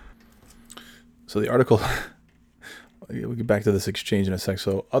 So the article, we'll get back to this exchange in a sec.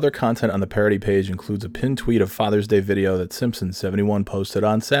 So other content on the parody page includes a pinned tweet of Father's Day video that Simpson71 posted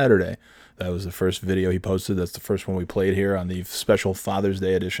on Saturday. That was the first video he posted. That's the first one we played here on the special Father's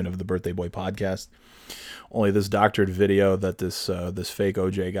Day edition of the Birthday Boy podcast. Only this doctored video that this fake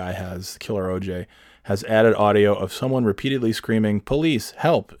OJ guy has, Killer OJ, has added audio of someone repeatedly screaming, police,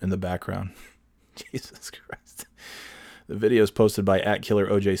 help, in the background. Jesus Christ. The videos posted by @Killer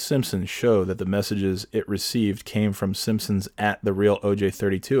OJ Simpson show that the messages it received came from Simpson's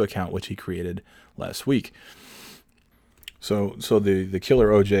 @TheRealOJ32 account, which he created last week. So the Killer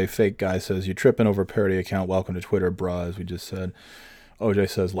OJ fake guy says, you tripping over parody account, welcome to Twitter, brah, as we just said. OJ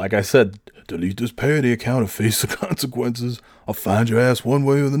says, like I said, delete this parody account and face the consequences. I'll find your ass one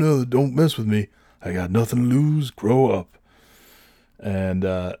way or another. Don't mess with me. I got nothing to lose. Grow up. And,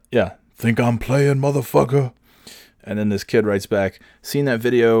 yeah. Think I'm playing, motherfucker? And then this kid writes back, seen that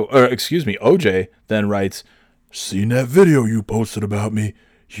video, or excuse me, OJ then writes, seen that video you posted about me.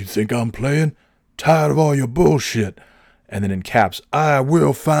 You think I'm playing? Tired of all your bullshit. And then in caps, I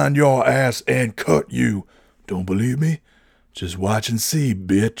will find your ass and cut you. Don't believe me? Just watch and see,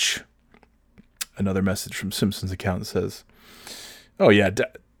 bitch. Another message from Simpson's account says, oh yeah,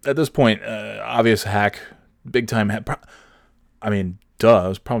 at this point, obvious hack, big time hack. I mean, duh, it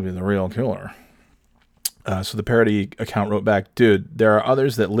was probably the real killer. So the parody account wrote back, dude, there are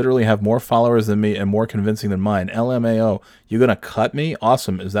others that literally have more followers than me and more convincing than mine. LMAO, you gonna cut me?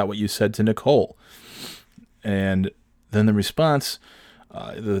 Awesome. Is that what you said to Nicole? And then the response,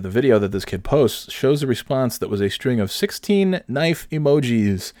 the video that this kid posts shows a response that was a string of 16 knife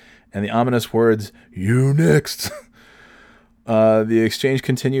emojis and the ominous words, you next. The exchange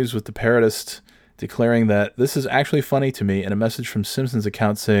continues with the parodist declaring that this is actually funny to me, and a message from Simpson's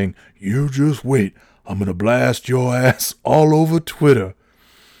account saying, you just wait, I'm going to blast your ass all over Twitter.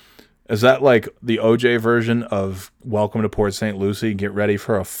 Is that like the OJ version of Welcome to Port St. Lucie, get ready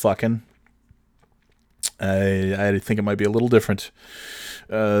for a fucking? I think it might be a little different.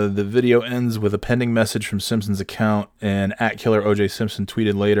 The video ends with a pending message from Simpson's account, and @Killer OJ Simpson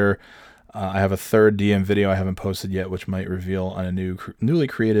tweeted later, I have a third DM video I haven't posted yet, which might reveal on a newly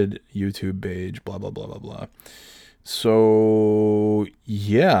created YouTube page, blah, blah, blah, blah, blah. So,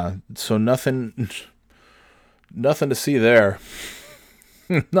 yeah. So nothing to see there.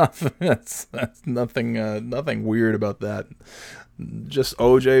 Nothing. That's nothing. Nothing weird about that. Just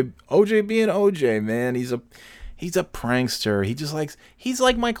OJ being OJ, man. He's a prankster. He's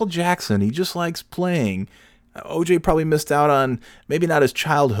like Michael Jackson. He just likes playing. OJ probably missed out on maybe not his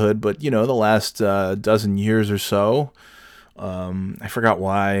childhood, but, the last dozen years or so. I forgot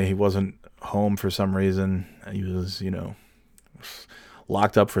why he wasn't home for some reason. He was,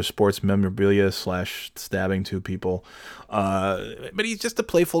 locked up for sports memorabilia / stabbing two people. But he's just a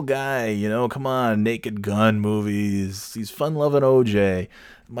playful guy, come on, Naked Gun movies. He's fun-loving OJ.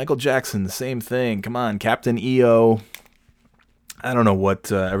 Michael Jackson, the same thing. Come on, Captain EO. I don't know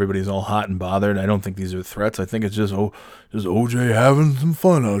what everybody's all hot and bothered. I don't think these are threats. I think it's just OJ having some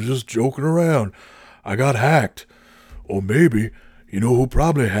fun. I was just joking around. I got hacked. Or maybe, who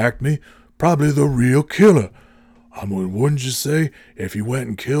probably hacked me? Probably the real killer. I mean, wouldn't you say, if he went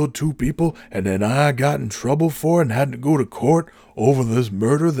and killed two people and then I got in trouble for it and had to go to court over this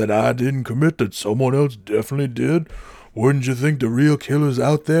murder that I didn't commit that someone else definitely did, wouldn't you think the real killer's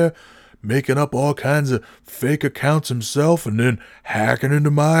out there making up all kinds of fake accounts himself and then hacking into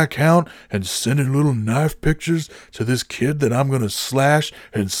my account and sending little knife pictures to this kid that I'm going to slash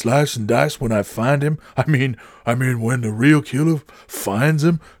and slice and dice when I find him? I mean, when the real killer finds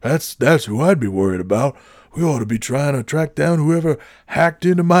him, that's who I'd be worried about. We ought to be trying to track down whoever hacked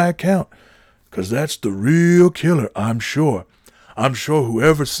into my account, 'cause that's the real killer, I'm sure. I'm sure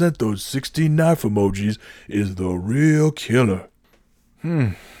whoever sent those 16 knife emojis is the real killer.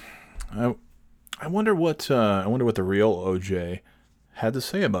 I wonder what the real OJ had to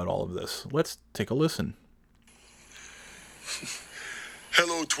say about all of this. Let's take a listen.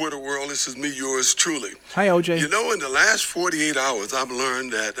 Hello, Twitter world. This is me, yours truly. Hi, OJ. In the last 48 hours, I've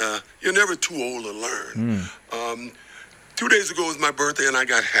learned that you're never too old to learn. 2 days ago was my birthday, and I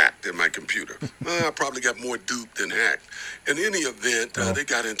got hacked in my computer. I probably got more duped than hacked. In any event, they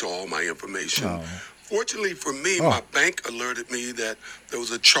got into all my information. Fortunately for me, my bank alerted me that there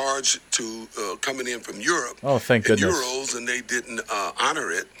was a charge to coming in from Europe. Oh, thank goodness. In euros, and they didn't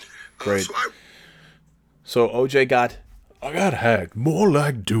honor it. Great. So OJ got... I got hacked, more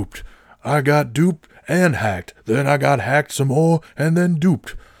like duped. I got duped and hacked. Then I got hacked some more and then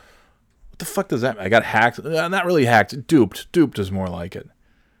duped. What the fuck does that mean? I got hacked? Not really hacked. Duped. Duped is more like it.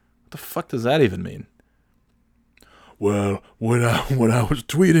 What the fuck does that even mean? Well, when I was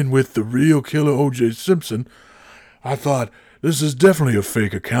tweeting with the real killer O.J. Simpson, I thought, this is definitely a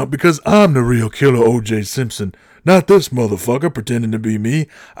fake account because I'm the real killer O.J. Simpson. Not this motherfucker pretending to be me.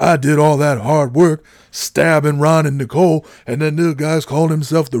 I did all that hard work, stabbing Ron and Nicole, and then this guy's called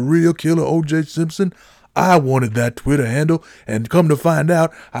himself the real killer O.J. Simpson. I wanted that Twitter handle, and come to find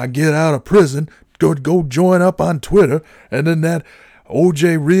out, I get out of prison, go join up on Twitter, and then that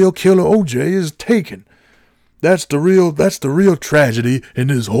O.J. real killer O.J. is taken. That's the real tragedy in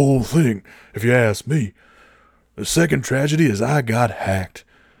this whole thing, if you ask me. The second tragedy is I got hacked.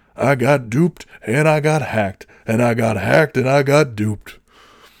 I got duped and I got hacked, and I got hacked and I got duped.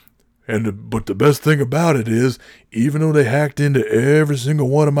 But the best thing about it is, even though they hacked into every single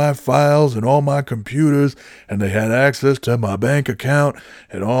one of my files and all my computers, and they had access to my bank account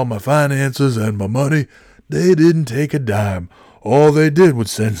and all my finances and my money, they didn't take a dime. All they did was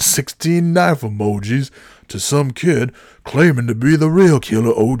send 16 knife emojis to some kid claiming to be the real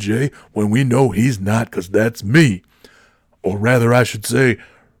killer OJ when we know he's not, 'cause that's me. Or rather, I should say,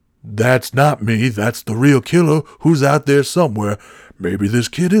 that's not me. That's the real killer who's out there somewhere. Maybe this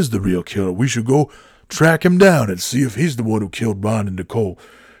kid is the real killer. We should go track him down and see if he's the one who killed Ron and Nicole.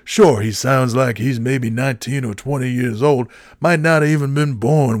 Sure, he sounds like he's maybe 19 or 20 years old. Might not have even been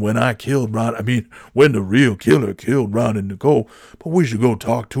born when when the real killer killed Ron and Nicole. But we should go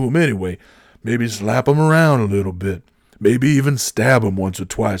talk to him anyway. Maybe slap him around a little bit. Maybe even stab him once or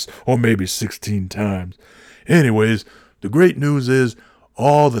twice, or maybe 16 times. Anyways, the great news is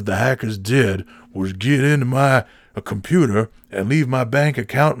all that the hackers did was get into my computer and leave my bank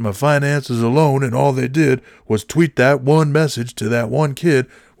account and my finances alone, and all they did was tweet that one message to that one kid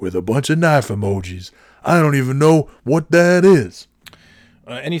with a bunch of knife emojis. I don't even know what that is.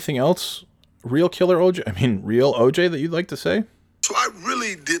 Anything else? Real OJ that you'd like to say? So I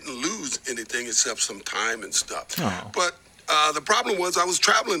really didn't lose anything except some time and stuff. Oh. But the problem was I was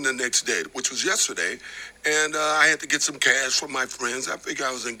traveling the next day, which was yesterday, and I had to get some cash from my friends. I figured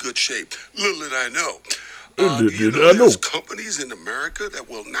I was in good shape. Little did I know. There's companies in America that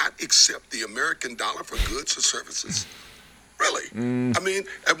will not accept the American dollar for goods or services. Really? I mean,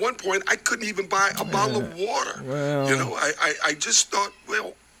 at one point, I couldn't even buy a bottle of water. Well, I just thought,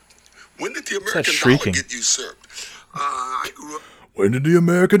 well, when did the American dollar shrieking? get usurped? I grew up. When did the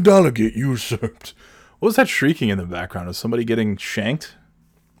American dollar get usurped? What was that shrieking in the background? Is somebody getting shanked?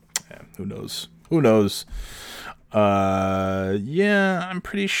 Yeah, who knows? Yeah, I'm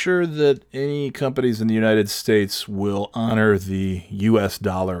pretty sure that any companies in the United States will honor the U.S.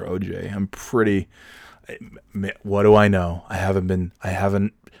 dollar, OJ. I'm pretty What do I know? I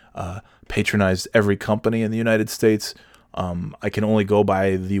haven't patronized every company in the United States. I can only go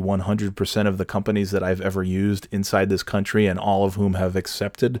by the 100% of the companies that I've ever used inside this country, and all of whom have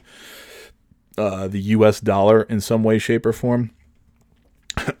accepted the U.S. dollar in some way, shape, or form.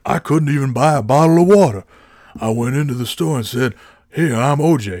 I couldn't even buy a bottle of water. I went into the store and said, "Here, I'm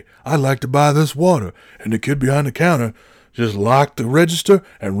OJ. I'd like to buy this water." And the kid behind the counter just locked the register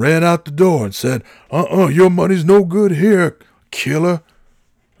and ran out the door and said, "Your money's no good here, killer."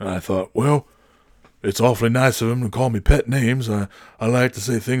 And I thought, well, it's awfully nice of him to call me pet names. I like to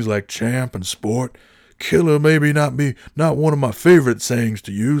say things like champ and sport. Killer maybe not one of my favorite sayings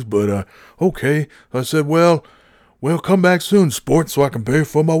to use, but okay. I said, well, come back soon, sport, so I can pay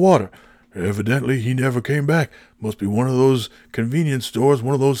for my water. Evidently, he never came back. Must be one of those convenience stores,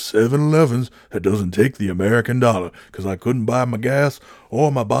 one of those 7-Elevens that doesn't take the American dollar, because I couldn't buy my gas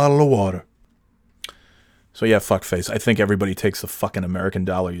or my bottle of water. So yeah, fuckface. I think everybody takes the fucking American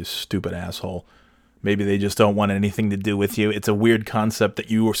dollar, you stupid asshole. Maybe they just don't want anything to do with you. It's a weird concept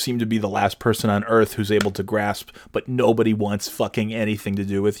that you seem to be the last person on earth who's able to grasp, but nobody wants fucking anything to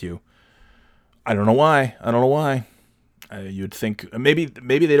do with you. I don't know why. You'd think maybe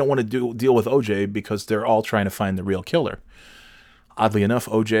they don't want to deal with OJ because they're all trying to find the real killer. Oddly enough,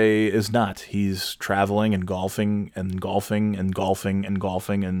 OJ is not. He's traveling and golfing and golfing and golfing and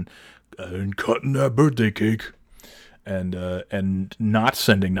golfing and cutting that birthday cake. And not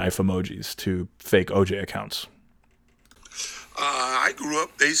sending knife emojis to fake OJ accounts. I grew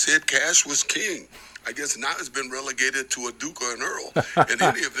up, they said cash was king. I guess now it's been relegated to a Duke or an Earl. In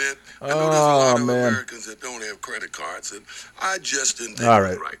any event, I know there's a lot of Americans that don't have credit cards, and I just didn't think it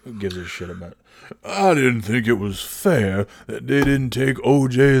was right. Who gives a shit about it? I didn't think it was fair that they didn't take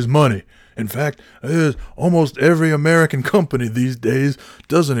OJ's money. In fact, there's almost every American company these days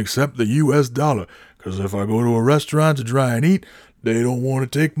doesn't accept the U.S. dollar. Because if I go to a restaurant to try and eat, they don't want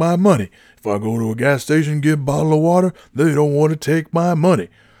to take my money. If I go to a gas station and get a bottle of water, they don't want to take my money.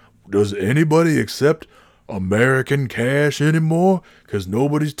 Does anybody accept American cash anymore? Because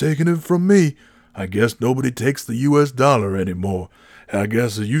nobody's taking it from me. I guess nobody takes the U.S. dollar anymore. I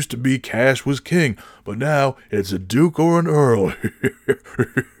guess it used to be cash was king, but now it's a Duke or an Earl.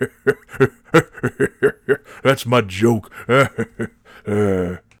 That's my joke.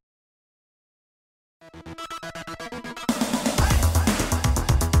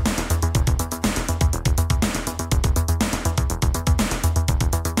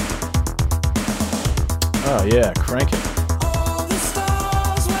 Oh yeah, crank it.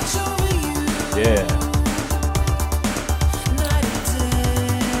 Yeah.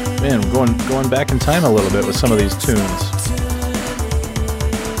 Man, going back in time a little bit with some of these tunes.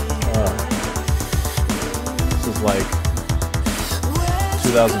 This is like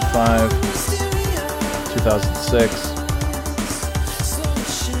 2005, 2006.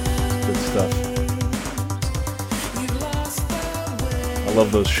 Good stuff. I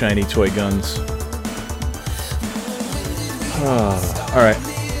love those shiny toy guns. All right,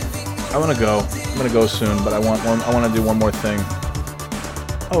 I want to go. I'm gonna go soon, but I want to do one more thing.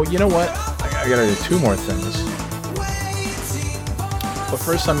 Oh, you know what? I gotta do two more things. But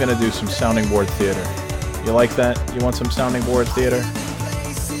first, I'm gonna do some sounding board theater. You like that? You want some sounding board theater?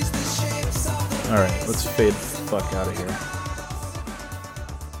 All right, let's fade the fuck out of here.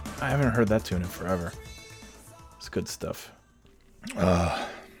 I haven't heard that tune in forever. It's good stuff.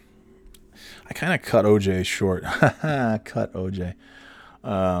 I kind of cut OJ short. Cut OJ.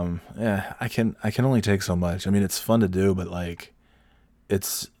 Yeah, I can only take so much. I mean, it's fun to do, but like,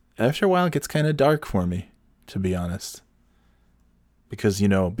 it's after a while it gets kind of dark for me, to be honest. Because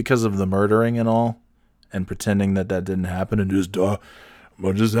because of the murdering and all, and pretending that didn't happen, and just out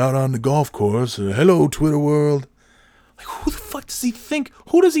on the golf course. Hello, Twitter world. Like, who the fuck does he think?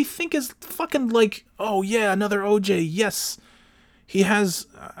 Who does he think is fucking like? Oh yeah, another OJ. Yes. He has,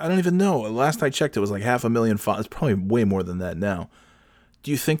 I don't even know. Last I checked, it was like 500,000 followers. It's probably way more than that now.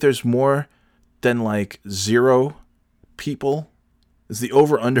 Do you think there's more than like 0 people? Is the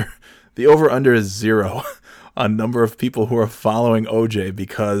over-under is 0 on number of people who are following OJ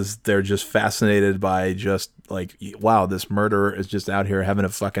because they're just fascinated by just like, wow, this murderer is just out here having a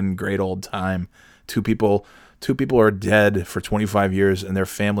fucking great old time. Two people are dead for 25 years and their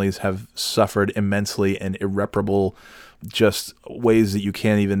families have suffered immensely and irreparable just ways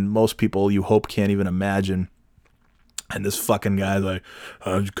that most people you hope can't even imagine. And this fucking guy's like,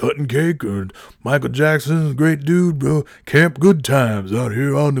 I'm cutting cake, and Michael Jackson's a great dude, bro. Camp Good Times out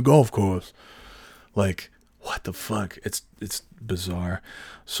here on the golf course. Like, what the fuck? It's bizarre.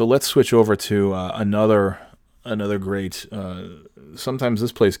 So let's switch over to another another great, sometimes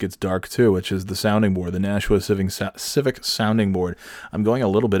this place gets dark too, which is the Sounding Board, the Nashua Civic Sounding Board. I'm going a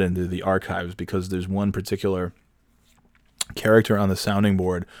little bit into the archives because there's one particular character on the Sounding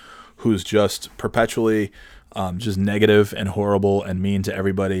Board who's just perpetually just negative and horrible and mean to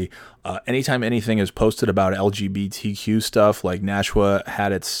everybody. Anytime anything is posted about LGBTQ stuff, like Nashua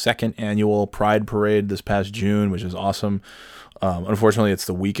had its 2nd annual Pride Parade this past June, which is awesome. Unfortunately, it's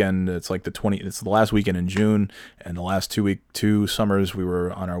the weekend. It's like it's the last weekend in June, and the last 2 summers we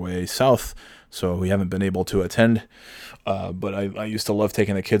were on our way south, so we haven't been able to attend. But I used to love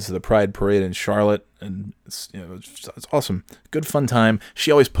taking the kids to the Pride Parade in Charlotte, and it's awesome. Good fun time.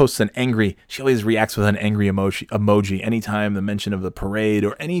 She always posts she always reacts with an angry emoji anytime the mention of the parade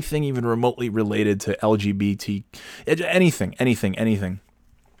or anything even remotely related to LGBT, anything.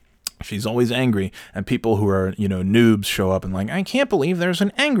 She's always angry, and people who are, noobs show up and like, I can't believe there's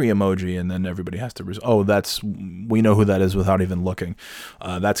an angry emoji, and then everybody has to, we know who that is without even looking.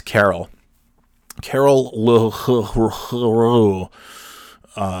 That's Carol. Carol LaHoreau.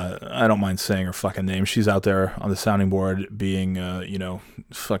 I don't mind saying her fucking name. She's out there on the Sounding Board being,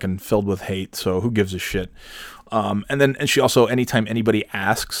 fucking filled with hate, so who gives a shit? And she also, anytime anybody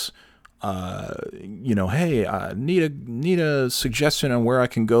asks, hey, need a suggestion on where I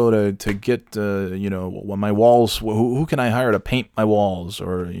can go to get, my walls, who can I hire to paint my walls?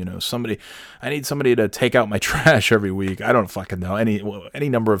 Or, I need somebody to take out my trash every week. I don't fucking know. Any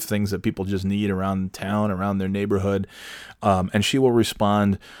number of things that people just need around town, around their neighborhood. And she will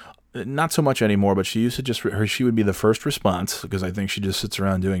respond, not so much anymore, but she used to she would be the first response, because I think she just sits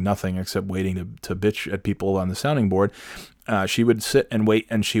around doing nothing except waiting to bitch at people on the Sounding Board. She would sit and wait,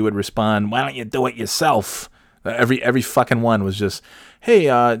 and she would respond, "Why don't you do it yourself?" Every fucking one was just, "Hey,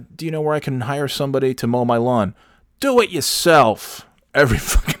 do you know where I can hire somebody to mow my lawn?" Do it yourself. Every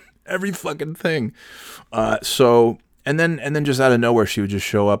fucking thing. And then just out of nowhere, she would just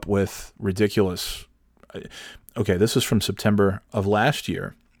show up with ridiculous. Okay, this is from September of last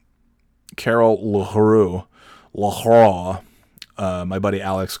year. Carol LaHoreau. My buddy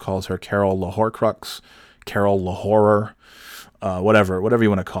Alex calls her Carol LaHorcrux, Carol LaHorror. Whatever you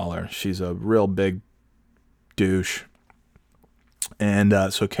want to call her. She's a real big douche. And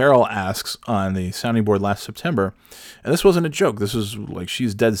so Carol asks on the Sounding Board last September, and this wasn't a joke. This was like,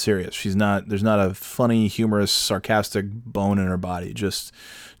 she's dead serious. There's not a funny, humorous, sarcastic bone in her body. Just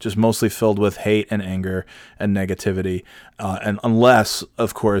mostly filled with hate and anger and negativity. And unless,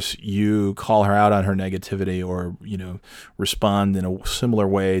 of course, you call her out on her negativity or, respond in a similar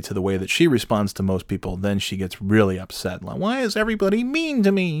way to the way that she responds to most people, then she gets really upset. Like, why is everybody mean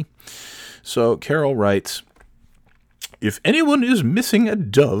to me? So Carol writes, "If anyone is missing a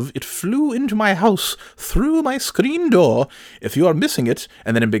dove, it flew into my house through my screen door. If you are missing it,"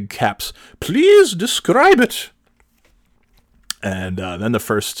 and then in big caps, "please describe it." And then the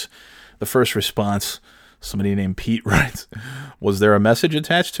first response, somebody named Pete writes, "Was there a message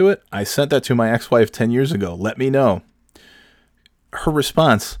attached to it? I sent that to my ex-wife 10 years ago. Let me know." Her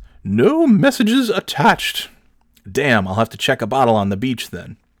response, "No messages attached." Damn, I'll have to check a bottle on the beach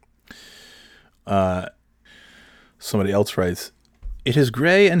then. Somebody else writes, "It is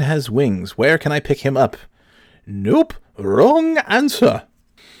gray and has wings. Where can I pick him up?" Nope, wrong answer.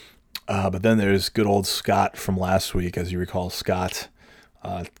 But then there's good old Scott from last week, as you recall, Scott,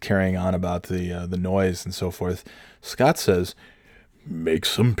 carrying on about the noise and so forth. Scott says, "Make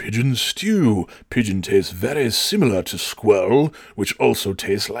some pigeon stew. Pigeon tastes very similar to squirrel, which also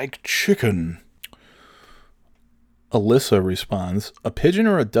tastes like chicken." Alyssa responds, "A pigeon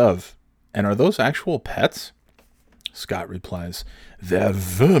or a dove? And are those actual pets?" Scott replies, "They're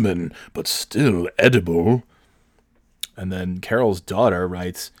vermin, but still edible." And then Carol's daughter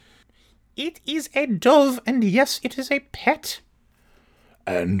writes, "It is a dove, and yes, it is a pet."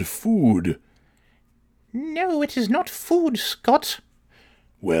 "And food." "No, it is not food, Scott."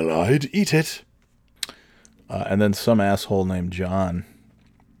 "Well, I'd eat it." And then some asshole named John,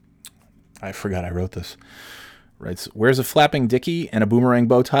 I forgot I wrote this, writes, "Wears a flapping dickie and a boomerang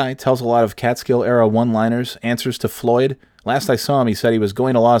bow tie, tells a lot of Catskill-era one-liners, answers to Floyd. Last I saw him, he said he was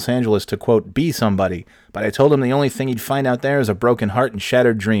going to Los Angeles to, quote, be somebody, but I told him the only thing he'd find out there is a broken heart and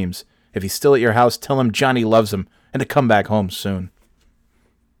shattered dreams. If he's still at your house, tell him Johnny loves him and to come back home soon."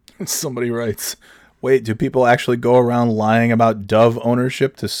 Somebody writes, "Wait, do people actually go around lying about dove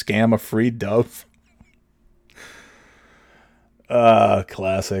ownership to scam a free dove?"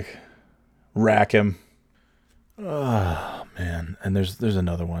 Classic. Rack him. Oh, man. And there's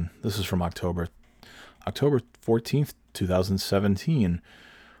another one. This is from October 14th, 2017.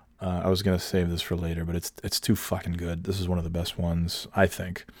 I was going to save this for later, but it's too fucking good. This is one of the best ones, I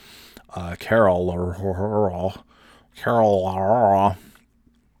think. Carol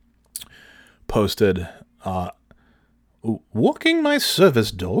posted, walking my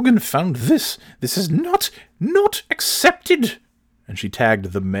service dog and found this. This is not accepted. And she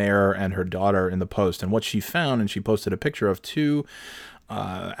tagged the mayor and her daughter in the post. And what she found, and she posted a picture of two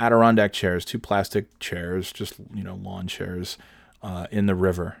Adirondack chairs, two plastic chairs, just, lawn chairs, in the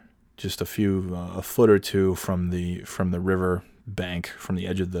river. Just a foot or two from the river bank, from the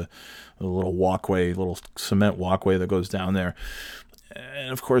edge of the little walkway, little cement walkway that goes down there.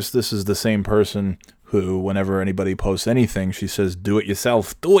 And of course, this is the same person who, whenever anybody posts anything, she says, do it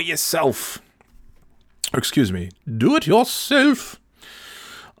yourself. Do it yourself. Excuse me. Do it yourself.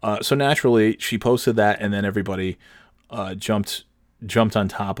 So naturally, she posted that, and then everybody jumped on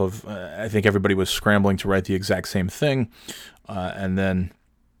top of. I think everybody was scrambling to write the exact same thing, and then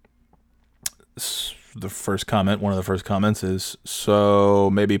one of the first comments is,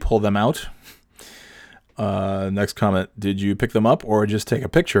 so maybe pull them out. Next comment, did you pick them up or just take a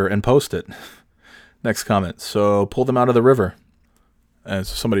picture and post it? Next comment, so pull them out of the river. And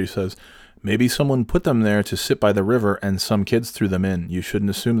so somebody says, maybe someone put them there to sit by the river and some kids threw them in. You shouldn't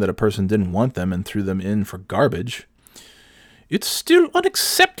assume that a person didn't want them and threw them in for garbage. It's still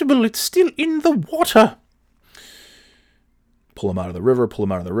unacceptable. It's still in the water. Pull them out of the river, pull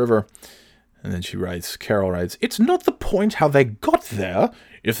them out of the river. And then Carol writes, it's not the point how they got there.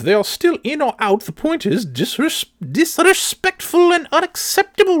 If they are still in or out, the point is disrespectful and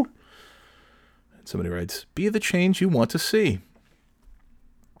unacceptable. And somebody writes, be the change you want to see.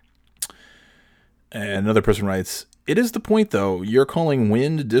 And another person writes, it is the point, though. You're calling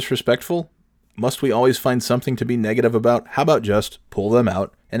wind disrespectful? Must we always find something to be negative about? How about just pull them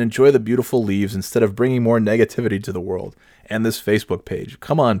out and enjoy the beautiful leaves instead of bringing more negativity to the world and this Facebook page?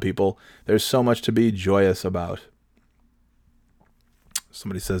 Come on, people. There's so much to be joyous about.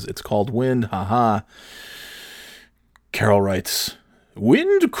 Somebody says, it's called wind, haha. Carol writes,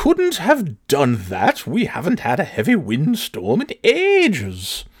 wind couldn't have done that. We haven't had a heavy windstorm in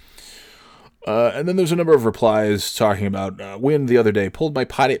ages. And then there's a number of replies talking about wind the other day. Pulled my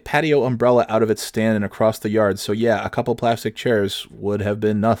patio umbrella out of its stand and across the yard. So yeah, a couple plastic chairs would have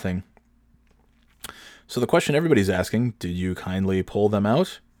been nothing. So the question everybody's asking, did you kindly pull them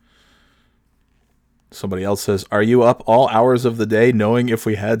out? Somebody else says, are you up all hours of the day knowing if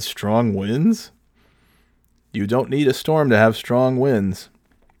we had strong winds? You don't need a storm to have strong winds.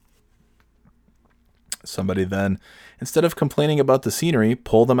 Somebody then, instead of complaining about the scenery,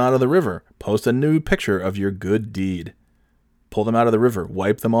 pull them out of the river. Post a new picture of your good deed. Pull them out of the river.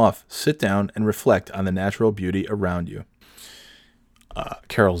 Wipe them off. Sit down and reflect on the natural beauty around you.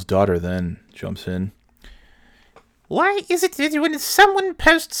 Carol's daughter then jumps in. Why is it that when someone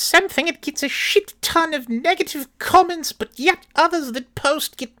posts something, it gets a shit ton of negative comments, but yet others that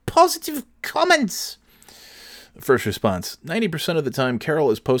post get positive comments? First response, 90% of the time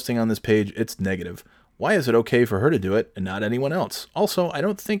Carol is posting on this page, it's negative. Why is it okay for her to do it and not anyone else? Also, I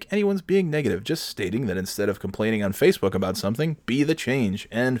don't think anyone's being negative, just stating that instead of complaining on Facebook about something, be the change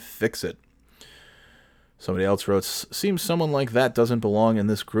and fix it. Somebody else wrote, seems someone like that doesn't belong in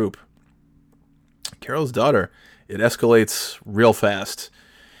this group. Carol's daughter, it escalates real fast.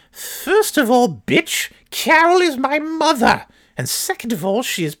 First of all, bitch, Carol is my mother. And second of all,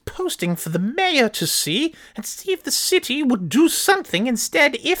 she is posting for the mayor to see and see if the city would do something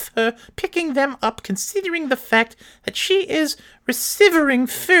instead if her picking them up, considering the fact that she is recovering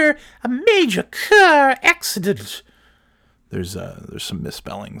for a major car accident. There's some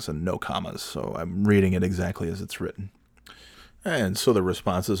misspellings and no commas, so I'm reading it exactly as it's written. And so the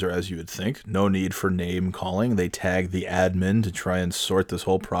responses are as you would think. No need for name calling. They tag the admin to try and sort this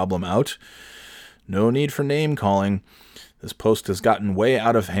whole problem out. No need for name calling. This post has gotten way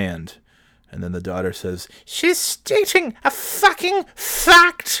out of hand. And then the daughter says, she's stating a fucking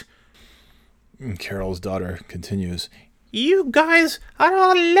fact. And Carol's daughter continues, you guys are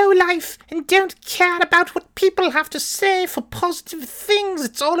all lowlife and don't care about what people have to say for positive things.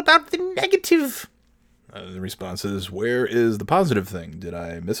 It's all about the negative. The response is, where is the positive thing? Did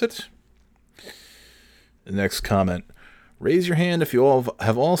I miss it? The next comment. Raise your hand if you all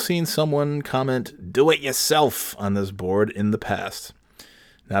have all seen someone comment, do it yourself, on this board in the past.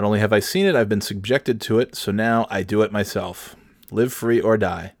 Not only have I seen it, I've been subjected to it, so now I do it myself. Live free or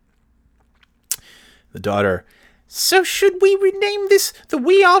die. The daughter. So should we rename this the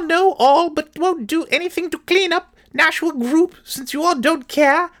We All Know All but won't do anything to clean up Nashua group since you all don't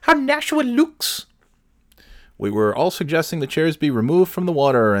care how Nashua looks? We were all suggesting the chairs be removed from the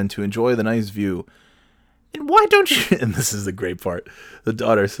water and to enjoy the nice view. And why don't you... And this is the great part. The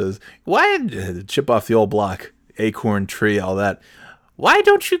daughter says, why... Chip off the old block, acorn tree, all that. Why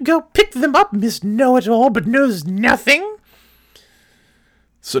don't you go pick them up, Miss Know-It-All but knows nothing?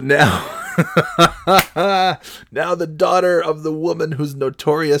 So now, now the daughter of the woman who's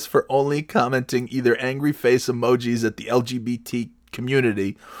notorious for only commenting either angry face emojis at the LGBT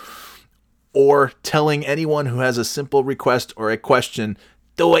community or telling anyone who has a simple request or a question,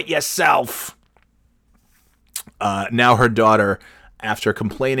 do it yourself. Now her daughter, after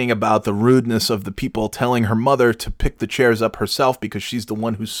complaining about the rudeness of the people telling her mother to pick the chairs up herself because she's the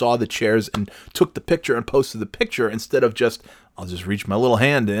one who saw the chairs and took the picture and posted the picture instead of just, I'll just reach my little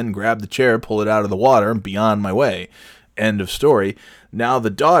hand in, grab the chair, pull it out of the water, and be on my way. End of story. Now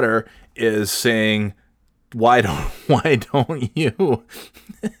the daughter is saying, why don't you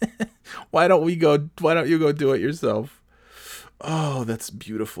go do it yourself? Oh, that's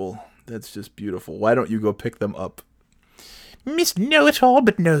beautiful. That's just beautiful. Why don't you go pick them up? Miss Know-It-All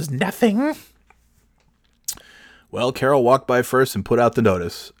but knows nothing. Well, Carol walked by first and put out the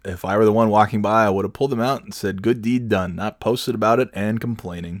notice. If I were the one walking by, I would have pulled them out and said, good deed done, not posted about it and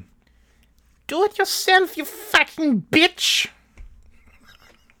complaining. Do it yourself, you fucking bitch.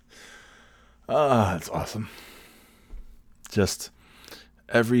 That's awesome. Just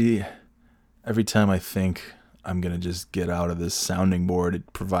every time I think I'm going to just get out of this sounding board,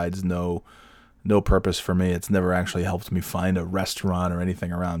 it provides no purpose for me. It's never actually helped me find a restaurant or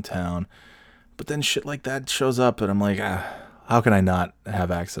anything around town. But then shit like that shows up and I'm like, how can I not have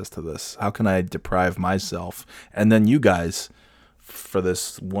access to this? How can I deprive myself and then you guys for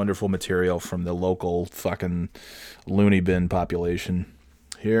this wonderful material from the local fucking loony bin population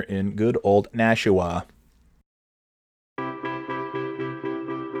here in good old Nashua?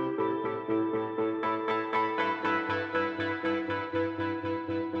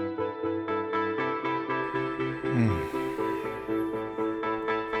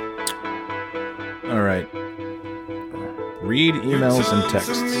 All right. Read emails and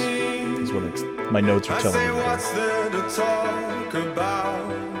texts. Is what my notes are telling me.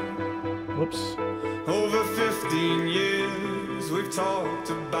 Whoops. Over 15 years we've talked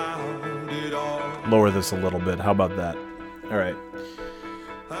about it all. Lower this a little bit. How about that? All right.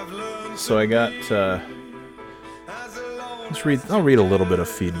 So I got. I'll read a little bit of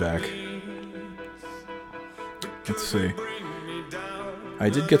feedback. Let's see. I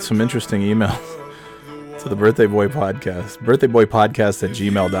did get some interesting emails to the Birthday Boy Podcast.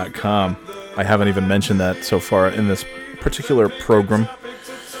 birthdayboypodcast@gmail.com. I haven't even mentioned that so far in this particular program.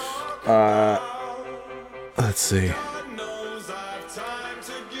 Let's see.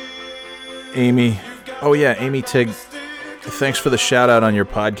 Amy. Oh yeah, Amy Tig. Thanks for the shout out on your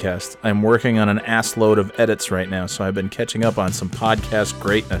podcast. I'm working on an ass load of edits right now, so I've been catching up on some podcast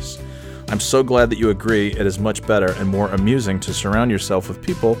greatness. I'm so glad that you agree it is much better and more amusing to surround yourself with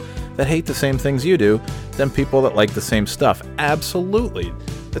people that hate the same things you do than people that like the same stuff. Absolutely.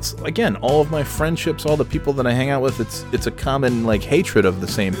 That's, again, all of my friendships, all the people that I hang out with, it's a common, like, hatred of the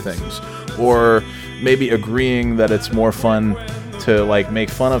same things. Or maybe agreeing that it's more fun to, like, make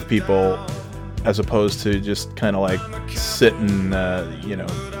fun of people as opposed to just kind of, like, sit and,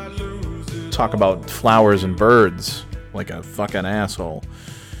 talk about flowers and birds like a fucking asshole.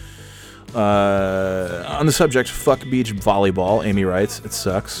 On the subject, fuck beach volleyball, Amy writes, it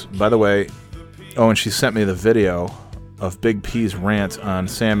sucks. By the way, and she sent me the video of Big P's rant on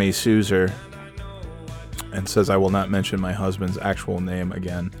Sammy Souser and says I will not mention my husband's actual name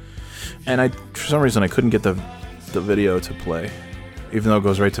again. And for some reason I couldn't get the video to play, even though it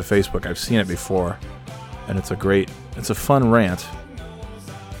goes right to Facebook. I've seen it before, and it's a fun rant.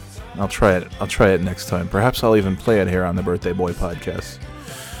 I'll try it next time. Perhaps I'll even play it here on the Birthday Boy Podcast.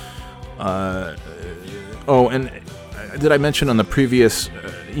 And did I mention on the previous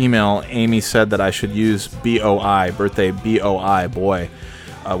email, Amy said that I should use BOI, birthday BOI, boy,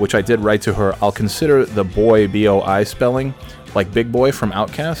 which I did write to her. I'll consider the boy BOI spelling, like Big Boy from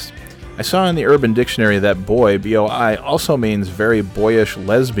Outkast. I saw in the Urban Dictionary that boy, BOI, also means very boyish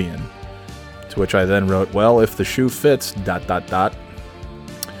lesbian, to which I then wrote, well, if the shoe fits, ... And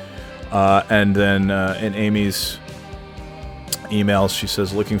then in Amy's emails, she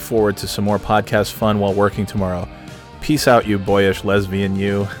says, looking forward to some more podcast fun while working tomorrow. Peace out, you boyish lesbian,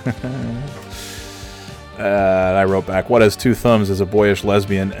 you. And I wrote back, what has two thumbs as a boyish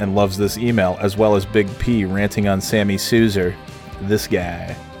lesbian and loves this email, as well as Big P ranting on Sammy Souser. This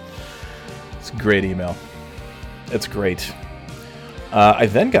guy. It's a great email. It's great. I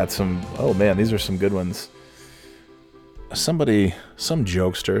then got some, oh man, these are some good ones. Some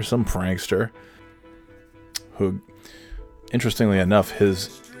jokester, some prankster, who, interestingly enough,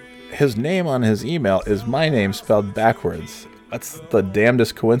 his name on his email is my name spelled backwards. That's the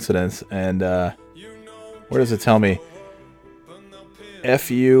damnedest coincidence. And where does it tell me?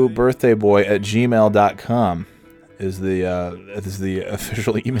 fubirthdayboy@gmail.com is the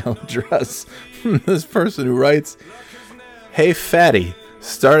official email address. This person who writes, "Hey fatty,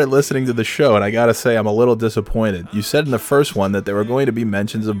 started listening to the show and I gotta say I'm a little disappointed. You said in the first one that there were going to be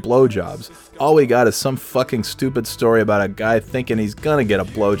mentions of blowjobs. All we got is some fucking stupid story about a guy thinking he's gonna get a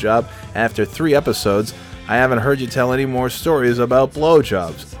blowjob. After 3 episodes, I haven't heard you tell any more stories about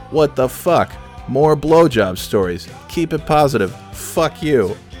blowjobs. What the fuck? More blowjob stories. Keep it positive. Fuck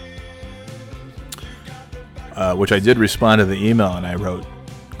you." Which I did respond to the email and I wrote,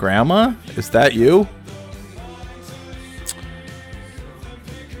 "Grandma, is that you?"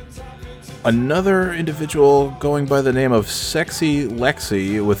 Another individual going by the name of Sexy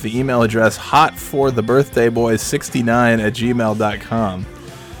Lexi with the email address hotforthebirthdayboy69@gmail.com.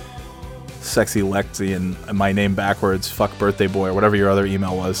 Sexy Lexi and my name backwards, fuck birthday boy, or whatever your other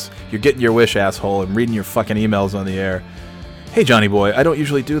email was. You're getting your wish, asshole. I'm reading your fucking emails on the air. "Hey Johnny boy, I don't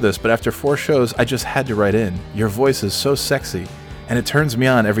usually do this, but after 4 shows, I just had to write in. Your voice is so sexy, and it turns me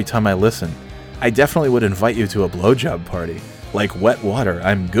on every time I listen. I definitely would invite you to a blowjob party. Like wet water,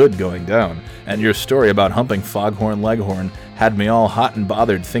 I'm good going down. And your story about humping Foghorn Leghorn had me all hot and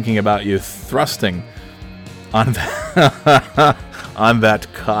bothered thinking about you thrusting on that, on that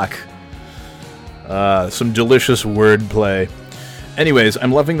cock." Some delicious wordplay. "Anyways,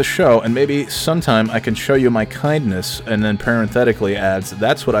 I'm loving the show, and maybe sometime I can show you my kindness," and then parenthetically adds,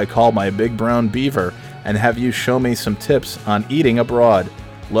 "That's what I call my big brown beaver, and have you show me some tips on eating abroad.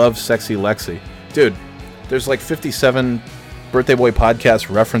 Love, Sexy Lexi." Dude, there's like 57 Birthday Boy podcast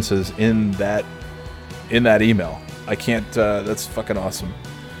references in that email. I can't, that's fucking awesome.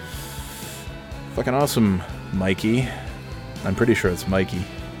 Fucking awesome, Mikey. I'm pretty sure it's Mikey.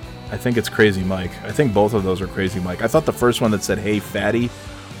 I think it's Crazy Mike. I think both of those are Crazy Mike. I thought the first one that said "Hey fatty"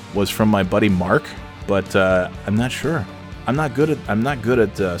 was from my buddy Mark, but I'm not sure. I'm not good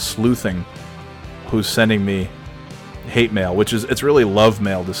at sleuthing who's sending me hate mail, which is, it's really love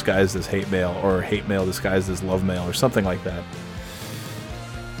mail disguised as hate mail, or hate mail disguised as love mail, or something like that.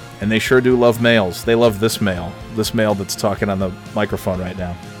 And they sure do love mails. They love this mail that's talking on the microphone right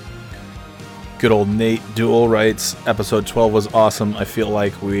now. Good old Nate Duel writes, "Episode 12 was awesome. I feel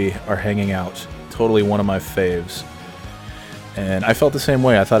like we are hanging out. Totally one of my faves." And I felt the same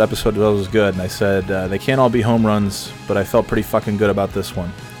way. I thought episode 12 was good, and I said, they can't all be home runs, but I felt pretty fucking good about this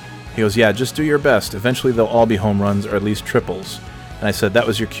one. He goes, "Yeah, just do your best. Eventually they'll all be home runs, or at least triples." And I said, "That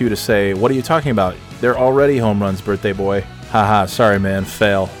was your cue to say, what are you talking about? They're already home runs, birthday boy." "Haha, sorry man,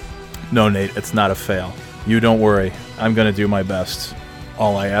 fail." "No, Nate, it's not a fail. You don't worry. I'm gonna do my best.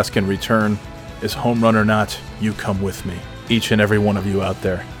 All I ask in return is, home run or not, you come with me. Each and every one of you out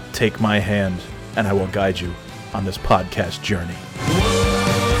there, take my hand, and I will guide you on this podcast journey."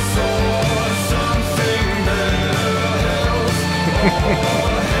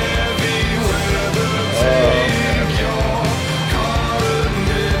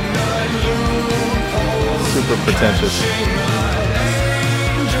 Super pretentious.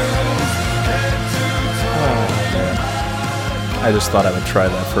 Oh, man. I just thought I would try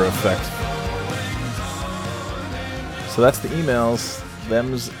that for effect. So that's the emails.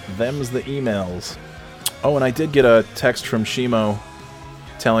 Them's the emails. Oh, and I did get a text from Shimo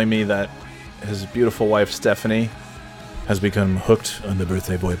telling me that his beautiful wife Stephanie has become hooked on the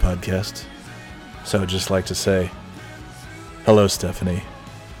Birthday Boy podcast. So I'd just like to say, hello Stephanie.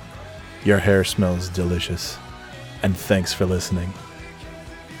 Your hair smells delicious. And thanks for listening.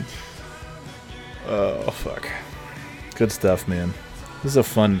 Oh, fuck. Good stuff, man. This is a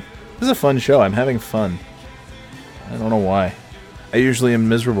fun show. I'm having fun. I don't know why. I usually am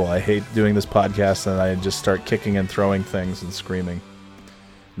miserable. I hate doing this podcast and I just start kicking and throwing things and screaming.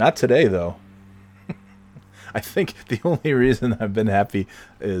 Not today, though. I think the only reason I've been happy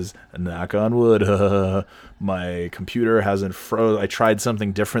is, knock on wood, my computer hasn't froze. I tried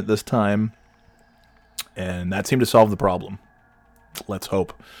something different this time, and that seemed to solve the problem. Let's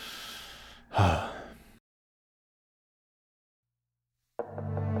hope.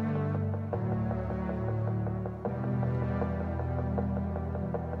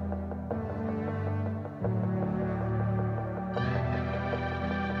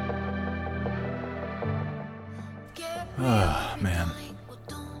 Oh, man.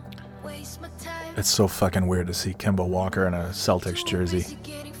 It's so fucking weird to see Kemba Walker in a Celtics jersey.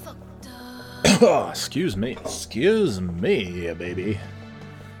 Oh, excuse me. Excuse me, baby.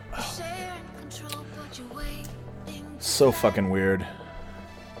 Oh. So fucking weird.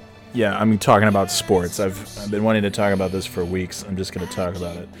 Yeah, I'm talking about sports. I've been wanting to talk about this for weeks. I'm just going to talk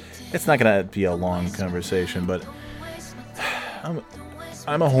about it. It's not going to be a long conversation, but I'm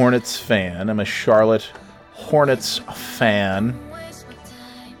a Hornets fan. I'm a Charlotte Hornets fan.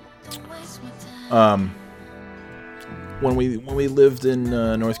 When we lived in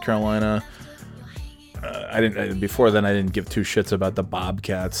North Carolina, before then I didn't give two shits about the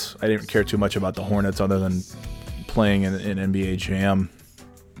Bobcats. I didn't care too much about the Hornets other than playing in NBA Jam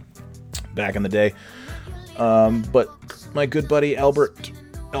back in the day. But my good buddy Albert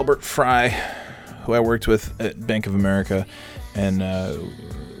Fry, who I worked with at Bank of America, and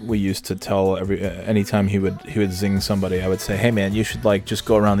we used to tell anytime he would zing somebody, I would say, hey man, you should just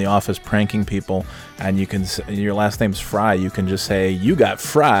go around the office pranking people, and you can, your last name's Fry, you can just say you got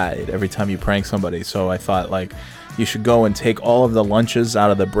fried every time you prank somebody. So I thought you should go and take all of the lunches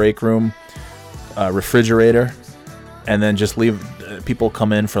out of the break room refrigerator, and then just leave people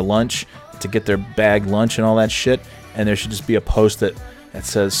come in for lunch to get their bag lunch and all that shit, and there should just be a post-it that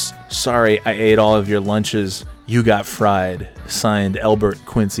says, sorry, I ate all of your lunches, you got fried, signed Albert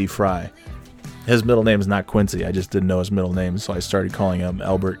Quincy Fry. His middle name is not Quincy, I just didn't know his middle name, so I started calling him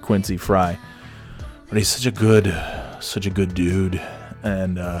Albert Quincy Fry. But he's such a good dude,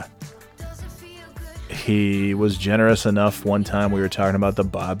 and he was generous enough. One time we were talking about the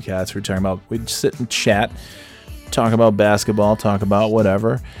Bobcats, we'd sit and chat, talk about basketball, talk about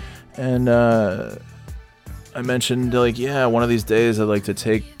whatever, and I mentioned, one of these days I'd like to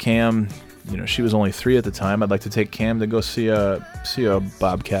take Cam, she was only 3 at the time, I'd like to take Cam to go see a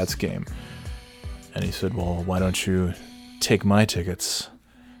Bobcats game. And he said, well, why don't you take my tickets?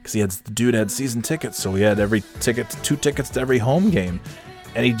 Because the dude had season tickets, so he had 2 tickets to every home game.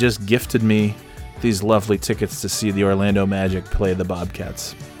 And he just gifted me these lovely tickets to see the Orlando Magic play the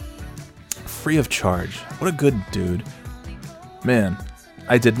Bobcats. Free of charge. What a good dude. Man,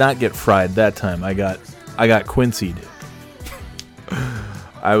 I did not get fried that time. I got Quincy'd.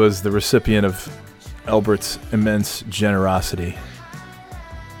 I was the recipient of Albert's immense generosity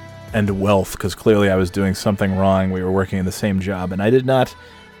and wealth, because clearly I was doing something wrong. We were working in the same job, and I did not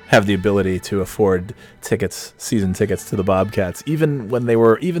have the ability to afford season tickets to the Bobcats, even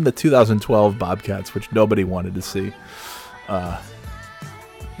the 2012 Bobcats, which nobody wanted to see.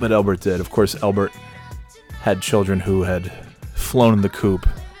 But Albert did. Of course, Albert had children who had flown the coop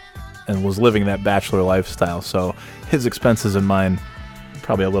and was living that bachelor lifestyle, so his expenses and mine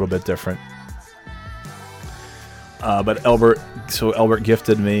probably a little bit different. But Albert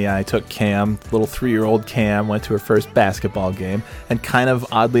gifted me. I took Cam, little 3-year-old Cam, went to her first basketball game, and kind of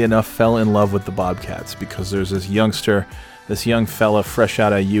oddly enough fell in love with the Bobcats, because there's this young fella fresh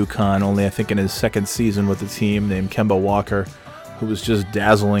out of UConn, only I think in his 2nd season with the team, named Kemba Walker, who was just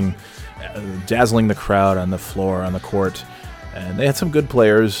dazzling the crowd on the floor, on the court. And they had some good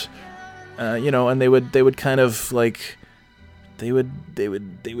players, and they would kind of they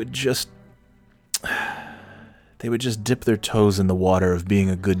would just dip their toes in the water of being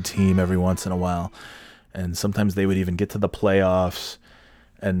a good team every once in a while. And sometimes they would even get to the playoffs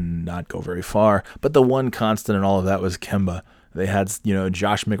and not go very far. But the one constant in all of that was Kemba. They had,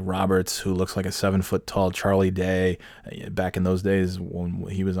 Josh McRoberts, who looks like a 7-foot-tall Charlie Day back in those days when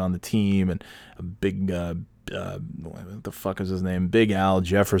he was on the team, and a big, what the fuck is his name? Big Al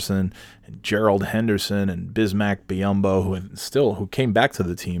Jefferson, and Gerald Henderson, and Bismack Biyombo, who came back to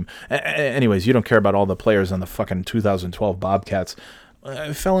the team. Anyways, you don't care about all the players on the fucking 2012 Bobcats.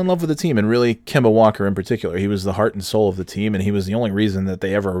 I fell in love with the team, and really Kemba Walker in particular. He was the heart and soul of the team, and he was the only reason that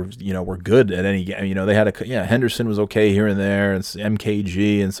they ever, were good at any game. They had Henderson was okay here and there, and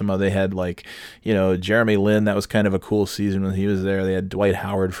MKG, and some other, they had Jeremy Lin. That was kind of a cool season when he was there. They had Dwight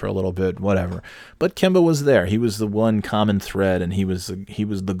Howard for a little bit, whatever. But Kemba was there. He was the one common thread, and he was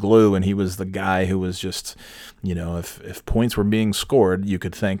the glue, and he was the guy who was just, if points were being scored, you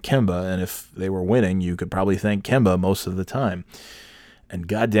could thank Kemba, and if they were winning, you could probably thank Kemba most of the time. And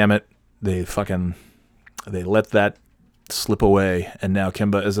goddammit, they let that slip away. And now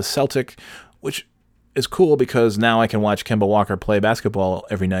Kemba is a Celtic, which is cool because now I can watch Kemba Walker play basketball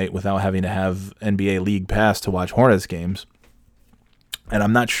every night without having to have NBA League Pass to watch Hornets games. And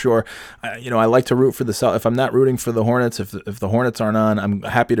I'm not sure, I like to root for the Celtics. If I'm not rooting for the Hornets, if the Hornets aren't on, I'm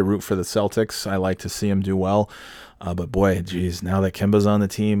happy to root for the Celtics. I like to see them do well. But boy, geez, now that Kemba's on the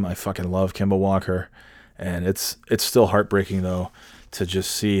team, I fucking love Kemba Walker. And it's still heartbreaking, though, to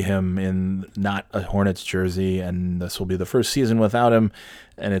just see him in not a Hornets jersey, and this will be the first season without him,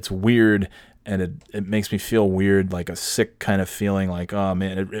 and it's weird, and it makes me feel weird, like a sick kind of feeling, like, oh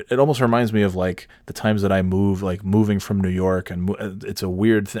man, it almost reminds me of the times that I moved, moving from New York, and it's a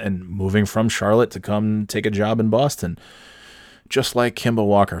weird thing, and moving from Charlotte to come take a job in Boston, just like Kemba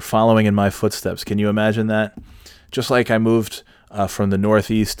Walker, following in my footsteps. Can you imagine that? Just like I moved from the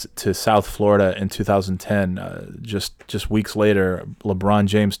Northeast to South Florida in 2010. Just weeks later, LeBron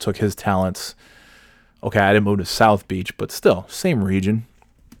James took his talents. Okay, I didn't move to South Beach, but still, same region.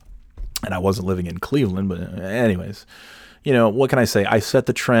 and I wasn't living in Cleveland, but anyways, you know, what can I say? I set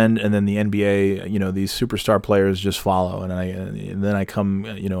the trend, and then the NBA, you know, these superstar players just follow, and then I come,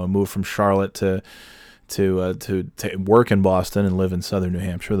 you know, I move from Charlotte to work in Boston and live in southern New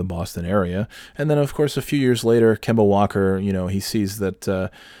Hampshire, the Boston area. And then, of course, a few years later, Kemba Walker, you know, he sees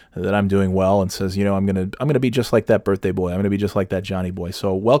that I'm doing well and says, you know, I'm gonna be just like that birthday boy. I'm gonna be just like that Johnny boy.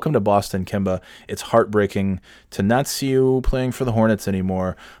 So welcome to Boston, Kemba. It's heartbreaking to not see you playing for the Hornets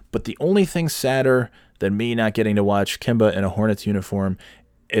anymore. But the only thing sadder than me not getting to watch Kemba in a Hornets uniform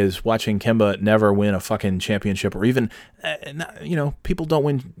is watching Kemba never win a fucking championship, or even, you know, people don't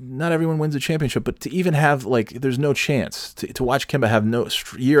win, not everyone wins a championship, but to even have, like, there's no chance to watch Kemba have no,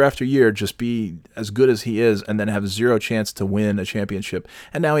 year after year, just be as good as he is, and then have zero chance to win a championship.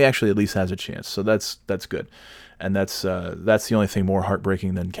 And now he actually at least has a chance. So that's good. And that's the only thing more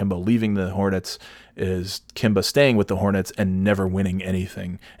heartbreaking than Kemba leaving the Hornets is Kemba staying with the Hornets and never winning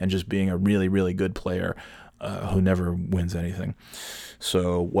anything, and just being a really, really good player who never wins anything.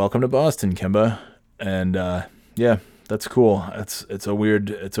 So welcome to Boston, Kemba. And yeah, that's cool. It's a weird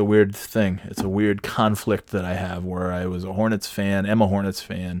thing. It's a weird conflict that I have, where I was a Hornets fan, am a Hornets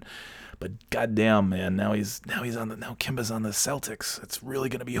fan, but goddamn, man, now Kemba's on the Celtics. It's really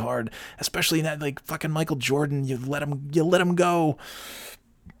gonna be hard, especially that, like, fucking Michael Jordan. You let him go.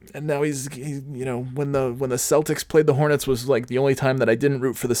 And now he's you know, when the Celtics played the Hornets was like the only time that I didn't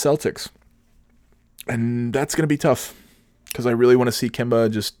root for the Celtics. And that's going to be tough, because I really want to see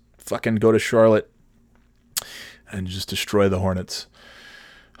Kemba just fucking go to Charlotte and just destroy the Hornets.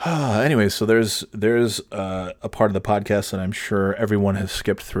 Anyway, so there's a part of the podcast that I'm sure everyone has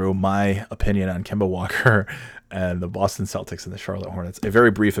skipped through, my opinion on Kemba Walker and the Boston Celtics and the Charlotte Hornets. A very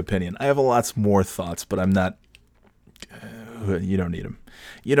brief opinion. I have lots more thoughts, but I'm not... you don't need them.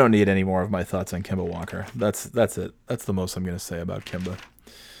 You don't need any more of my thoughts on Kemba Walker. That's it. That's the most I'm going to say about Kemba.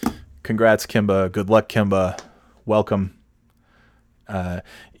 Congrats, Kemba. Good luck, Kemba. Welcome. Yeah,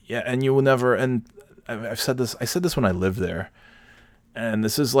 and you will never. And I've said this. I said this when I lived there, and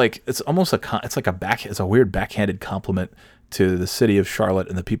this is like, it's almost it's a weird backhanded compliment to the city of Charlotte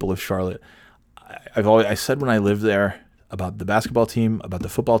and the people of Charlotte. I said when I lived there about the basketball team, about the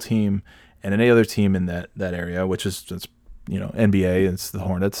football team, and any other team in that area, which is, it's, you know, NBA, it's the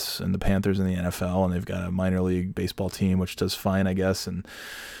Hornets and the Panthers in the NFL, and they've got a minor league baseball team which does fine, I guess, and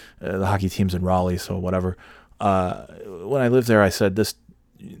the hockey team's in Raleigh, so whatever. When I lived there, I said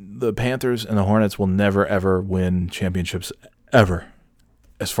the Panthers and the Hornets will never ever win championships ever,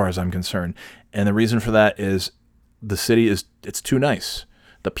 as far as I'm concerned. And the reason for that is the city it's too nice.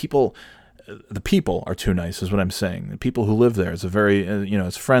 The people are too nice, is what I'm saying. The people who live there, it's a very, you know,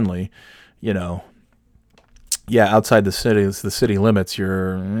 it's friendly, you know. Yeah, outside the city limits,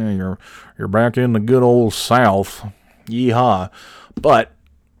 you're back in the good old South, yeehaw. But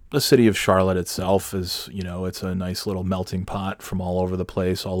the city of Charlotte itself is, you know, it's a nice little melting pot from all over the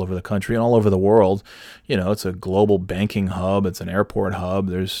place, all over the country, and all over the world. You know, it's a global banking hub. It's an airport hub.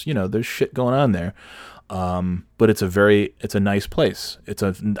 There's shit going on there. But it's a nice place.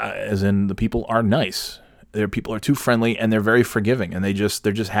 As in, the people are nice. People are too friendly, and they're very forgiving, and they're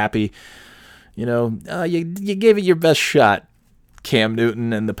just happy. You know, you gave it your best shot, Cam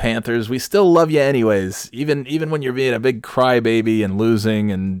Newton and the Panthers. We still love you anyways. Even when you're being a big crybaby and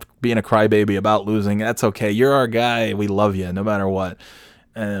losing, and being a crybaby about losing, that's okay. You're our guy. We love you no matter what.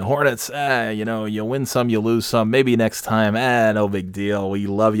 Hornets, you know, you win some, you lose some. Maybe next time, no big deal. We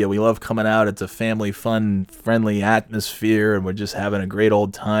love you. We love coming out. It's a family, fun, friendly atmosphere, and we're just having a great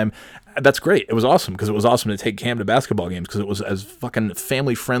old time. That's great. It was awesome, because it was awesome to take Cam to basketball games, because it was as fucking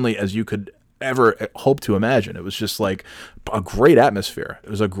family friendly as you could ever hope to imagine. It was just like a great atmosphere. It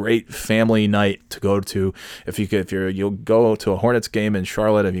was a great family night to go to. You'll go to a Hornets game in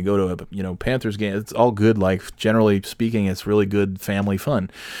Charlotte, if you go to a Panthers game, it's all good. Like, generally speaking, it's really good family fun.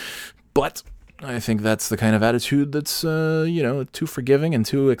 But I think that's the kind of attitude that's too forgiving and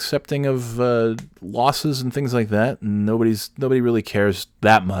too accepting of losses and things like that. And nobody really cares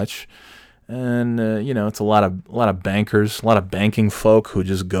that much. And, it's a lot of bankers, a lot of banking folk who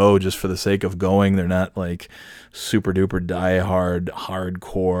just go just for the sake of going. They're not like super duper diehard,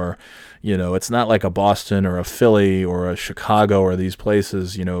 hardcore. It's not like a Boston or a Philly or a Chicago or these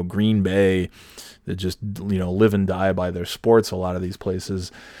places, Green Bay, that just, live and die by their sports. A lot of these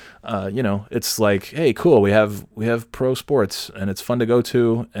places, it's like, hey, cool, we have pro sports and it's fun to go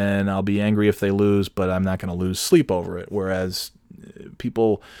to, and I'll be angry if they lose, but I'm not going to lose sleep over it. Whereas,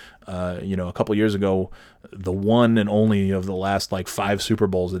 people, a couple years ago, the one and only of the last like 5 Super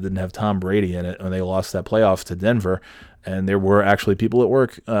Bowls that didn't have Tom Brady in it, when they lost that playoff to Denver, and there were actually people at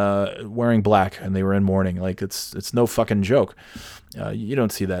work wearing black, and they were in mourning. Like it's no fucking joke. You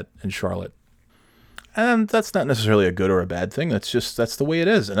don't see that in Charlotte. And that's not necessarily a good or a bad thing. That's the way it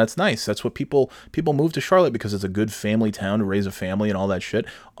is, and that's nice. That's what people move to Charlotte because it's a good family town to raise a family and all that shit.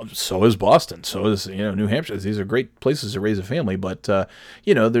 So is Boston. So is New Hampshire. These are great places to raise a family. But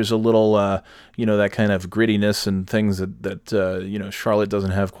there's a little that kind of grittiness and things that Charlotte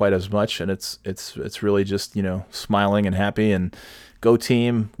doesn't have quite as much. And it's really just smiling and happy and go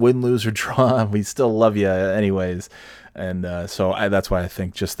team, win, lose or draw. We still love you anyways. And that's why I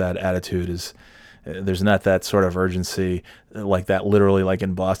think just that attitude is. There's not that sort of urgency like that, literally like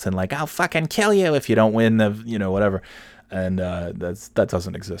in Boston, like I'll fucking kill you if you don't win the, whatever. And that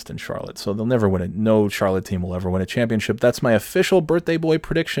doesn't exist in Charlotte. So they'll never win it. No Charlotte team will ever win a championship. That's my official birthday boy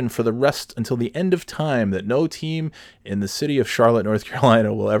prediction for the rest until the end of time, that no team in the city of Charlotte, North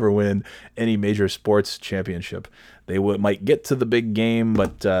Carolina will ever win any major sports championship. They might get to the big game,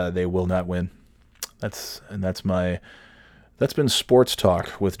 but they will not win. That's been Sports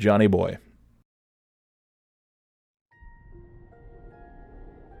Talk with Johnny Boy.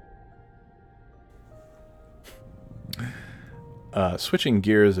 Switching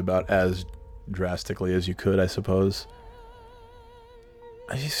gears about as drastically as you could, I suppose.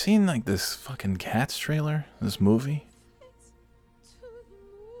 Have you seen like this fucking Cats trailer? This movie?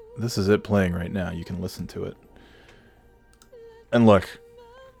 This is it playing right now. You can listen to it. And look,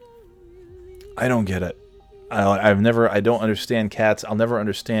 I don't get it. I don't understand Cats. I'll never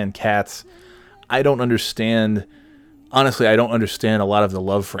understand Cats. I don't understand a lot of the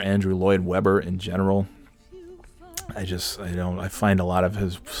love for Andrew Lloyd Webber in general. I find a lot of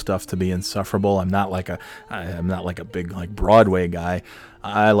his stuff to be insufferable. I'm not like a big like Broadway guy.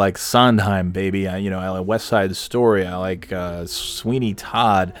 I like Sondheim, baby. I like West Side Story. I like Sweeney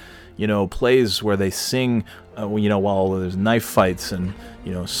Todd. Plays where they sing, while there's knife fights and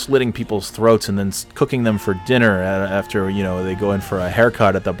slitting people's throats and then cooking them for dinner after they go in for a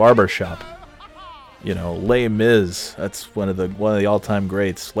haircut at the barber shop. Les Mis. That's one of the all-time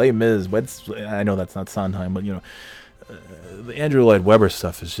greats. Les Mis. I know that's not Sondheim, but the Andrew Lloyd Webber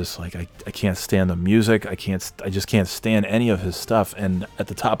stuff is just like I can't stand the music. I just can't stand any of his stuff. And at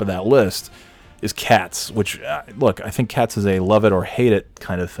the top of that list is Cats, which look, I think Cats is a love it or hate it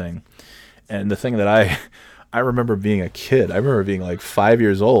kind of thing. And the thing that I remember being a kid. I remember being like 5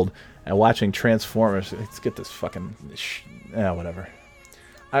 years old and watching Transformers. Let's get this fucking whatever.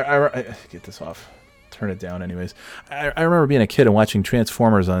 I get this off. Turn it down anyways. I remember being a kid and watching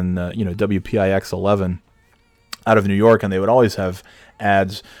Transformers on WPIX 11 out of New York, and they would always have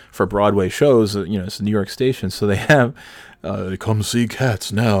ads for Broadway shows. It's a New York station, so they have come see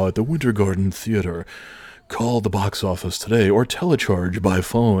Cats now at the Winter Garden Theater. Call the box office today or telecharge by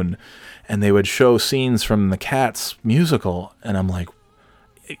phone. And they would show scenes from the Cats musical, and I'm like,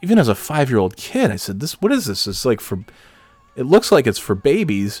 even as a 5-year-old kid, I said, what is this? It's like it looks like it's for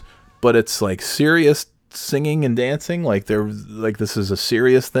babies, but it's like serious singing and dancing, like this is a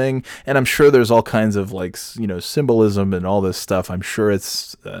serious thing. And I'm sure there's all kinds of like symbolism and all this stuff. I'm sure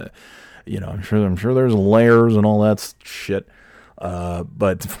it's I'm sure there's layers and all that shit.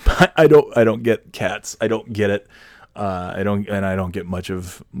 But I don't get Cats. I don't get it. I don't get much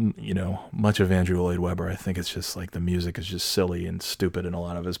of Andrew Lloyd Webber. I think it's just like the music is just silly and stupid in a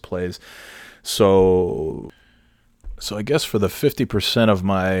lot of his plays. So I guess for the 50% of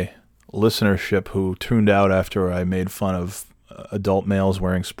my listenership who tuned out after I made fun of adult males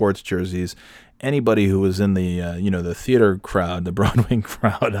wearing sports jerseys, anybody who was in the the theater crowd, the Broadway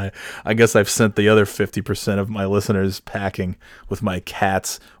crowd, I guess I've sent the other 50% of my listeners packing with my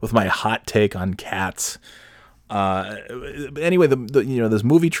hot take on Cats. Anyway, this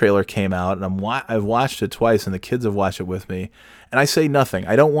movie trailer came out, and I've watched it twice, and the kids have watched it with me, and I say nothing.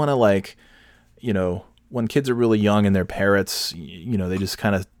 I don't want to when kids are really young and they're parrots, they just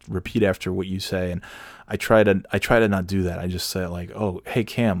kind of repeat after what you say, and I try to not do that. I just say like, oh, hey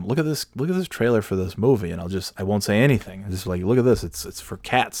Cam, look at this trailer for this movie, and I won't say anything. I'm just like, look at this, it's for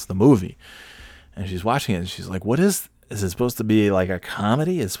Cats, the movie, and she's watching it, and she's like, what is it supposed to be like a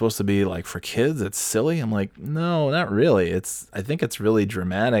comedy? It's supposed to be like for kids? It's silly? I'm like, no, not really. I think it's really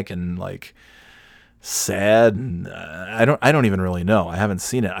dramatic and like sad, and I don't even really know. I haven't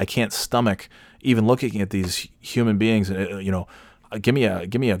seen it. I can't stomach even looking at these human beings. Give me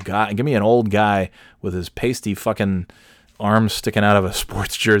an old guy with his pasty fucking arms sticking out of a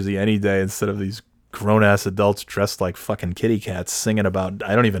sports jersey any day instead of these grown ass adults dressed like fucking kitty cats singing about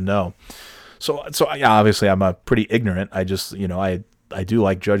I don't even know. So yeah, obviously I'm a pretty ignorant. I just, I do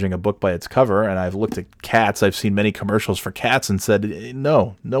like judging a book by its cover, and I've looked at Cats. I've seen many commercials for Cats and said,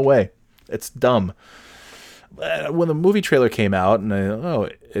 no way. It's dumb. When the movie trailer came out, and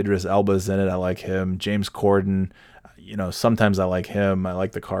Idris Elba's in it, I like him. James Corden, sometimes I like him. I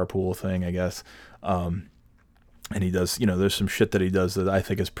like the carpool thing, I guess. And he does, there's some shit that he does that I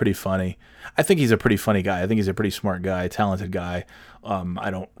think is pretty funny. I think he's a pretty funny guy. I think he's a pretty smart guy, talented guy. I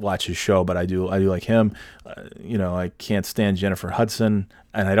don't watch his show, but I do like him. I can't stand Jennifer Hudson,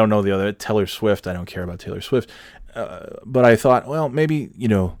 and I don't know the other, Taylor Swift. I don't care about Taylor Swift. But I thought, well, maybe,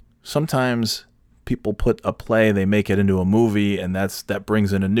 sometimes people put a play, they make it into a movie, and that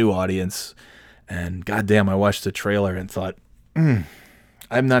brings in a new audience. And goddamn, I watched the trailer and thought,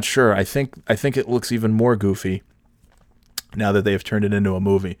 I'm not sure. I think it looks even more goofy now that they've turned it into a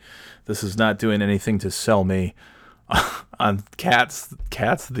movie. This is not doing anything to sell me on Cats,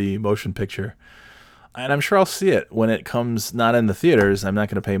 the motion picture. And I'm sure I'll see it when it comes, not in the theaters. I'm not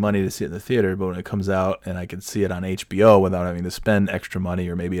going to pay money to see it in the theater, but when it comes out and I can see it on HBO without having to spend extra money,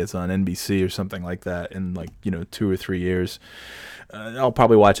 or maybe it's on NBC or something like that in 2 or 3 years, I'll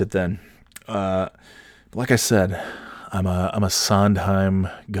probably watch it then. Like I said, I'm a Sondheim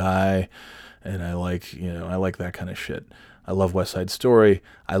guy, and I like that kind of shit. I love West Side Story.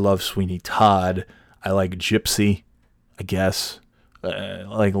 I love Sweeney Todd. I like Gypsy, I guess. I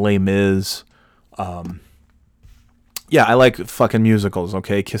like Les Mis. Yeah, I like fucking musicals,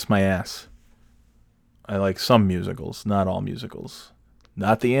 okay? Kiss my ass. I like some musicals, not all musicals.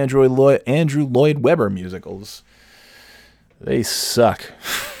 Not the Andrew Lloyd Webber musicals. They suck.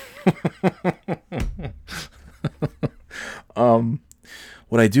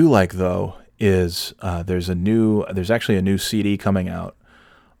 What I do like, though, is there's actually a new CD coming out,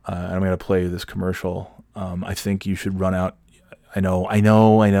 and I'm going to play this commercial. I think you should run out. I know.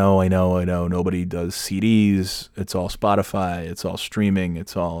 Nobody does CDs. It's all Spotify. It's all streaming.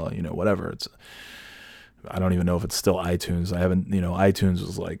 It's all, whatever. I don't even know if it's still iTunes. I haven't, iTunes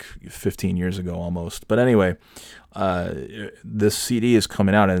was like 15 years ago almost. But anyway, this CD is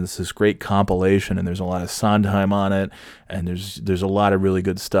coming out, and it's this great compilation, and there's a lot of Sondheim on it, and there's a lot of really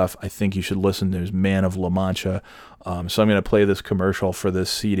good stuff. I think you should listen. There's Man of La Mancha. So I'm going to play this commercial for this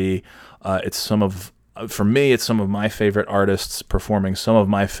CD. For me, it's some of my favorite artists performing some of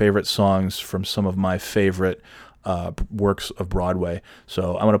my favorite songs from some of my favorite works of Broadway.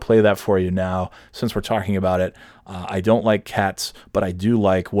 So I'm going to play that for you now, since we're talking about it. I don't like Cats, but I do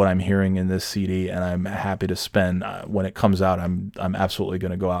like what I'm hearing in this CD, and I'm happy to spend when it comes out. I'm absolutely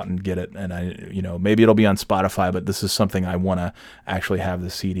going to go out and get it, and maybe it'll be on Spotify, but this is something I want to actually have the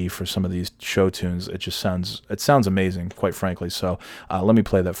CD for some of these show tunes. It sounds amazing, quite frankly. So let me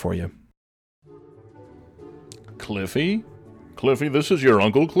play that for you. Cliffy, this is your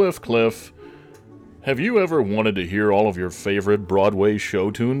Uncle Cliff. Have you ever wanted to hear all of your favorite Broadway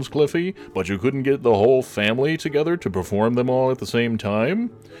show tunes, Cliffy, but you couldn't get the whole family together to perform them all at the same time?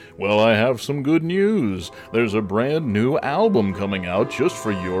 Well, I have some good news. There's a brand new album coming out just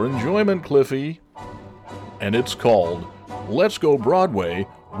for your enjoyment, Cliffy. And it's called Let's Go Broadway,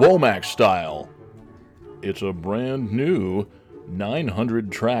 Womack Style. It's a brand new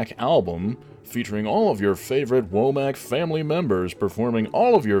 900-track album featuring all of your favorite Womack family members performing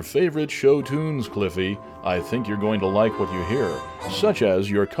all of your favorite show tunes, Cliffy. I think you're going to like what you hear, such as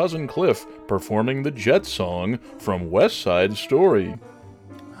your cousin Cliff performing the Jet song from West Side Story.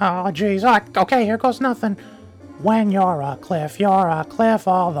 Oh, jeez. Okay, here goes nothing. When you're a cliff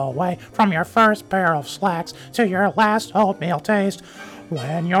all the way, from your first pair of slacks to your last oatmeal taste.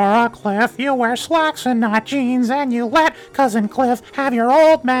 When you're a Cliff, you wear slacks and not jeans, and you let Cousin Cliff have your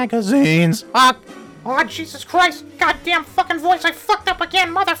old magazines. Oh, Jesus Christ. Goddamn fucking voice. I fucked up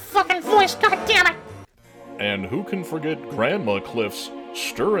again. Motherfucking voice. Goddamn it. And who can forget Grandma Cliff's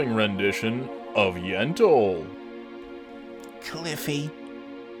stirring rendition of Yentl? Cliffy,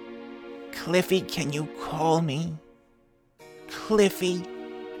 can you call me? Cliffy,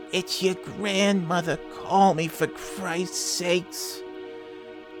 it's your grandmother. Call me, for Christ's sakes.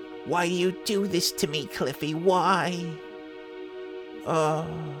 Why do you do this to me, Cliffy? Why? Oh,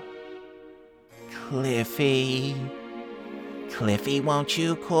 Cliffy, won't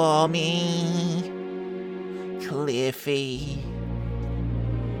you call me? Cliffy,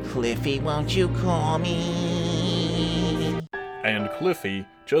 won't you call me? And Cliffy,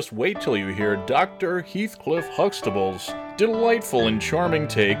 just wait till you hear Dr. Heathcliff Huxtable's delightful and charming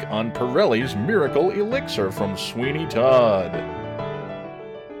take on Pirelli's Miracle Elixir from Sweeney Todd.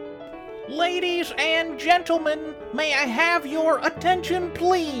 Ladies and gentlemen, may I have your attention,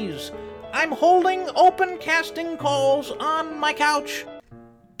 please? I'm holding open casting calls on my couch.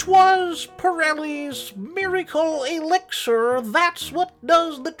 'Twas Pirelli's miracle elixir, that's what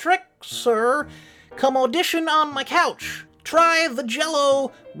does the trick, sir. Come audition on my couch, try the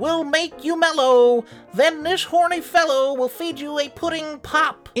jello, will make you mellow. Then this horny fellow will feed you a pudding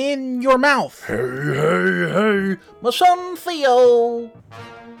pop in your mouth. Hey, hey, hey. My son Theo.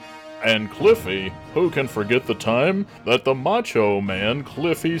 And Cliffy, who can forget the time that the Macho Man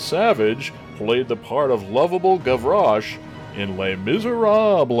Cliffy Savage played the part of lovable Gavroche in Les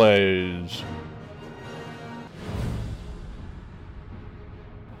Miserables.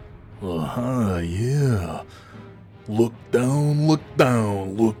 Yeah. Look down,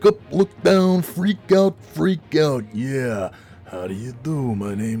 look up, look down, freak out, yeah. How do you do?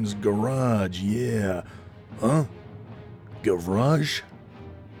 My name's Garage, yeah. Huh? Garage?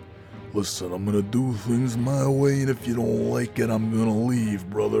 Listen, I'm gonna do things my way, and if you don't like it, I'm gonna leave,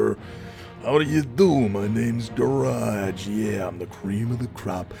 brother. How do you do? My name's Garage, yeah. I'm the cream of the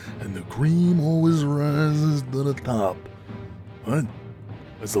crop, and the cream always rises to the top. What?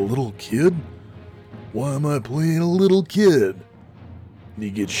 As a little kid? Why am I playing a little kid? And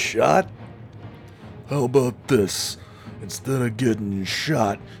you get shot? How about this? Instead of getting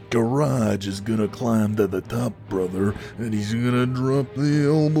shot, Garage is gonna climb to the top, brother, and he's gonna drop the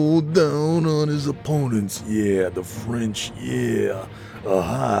elbow down on his opponents. Yeah, the French, yeah.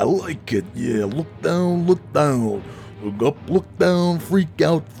 Aha, I like it, yeah. Look down, look down. Look up, look down, freak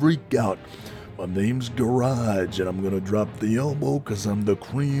out, freak out. My name's Garage, and I'm gonna drop the elbow 'cause I'm the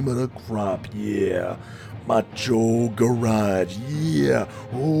cream of the crop, yeah. Macho Garage, yeah.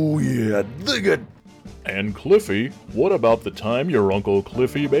 Oh yeah, dig it. And Cliffy, what about the time your Uncle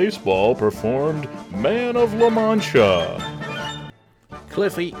Cliffy Baseball performed Man of La Mancha?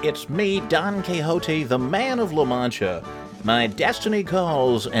 Cliffy, it's me, Don Quixote, the Man of La Mancha. My destiny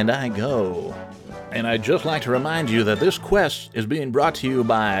calls, and I go. And I'd just like to remind you that this quest is being brought to you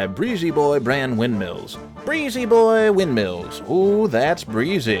by Breezy Boy brand windmills. Breezy Boy windmills. Ooh, that's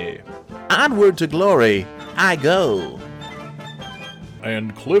breezy. Onward to glory, I go.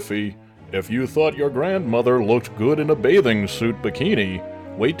 And Cliffy, if you thought your grandmother looked good in a bathing suit bikini,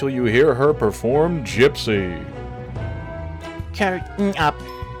 wait till you hear her perform Gypsy. Curtain up,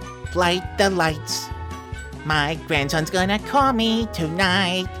 light the lights. My grandson's gonna call me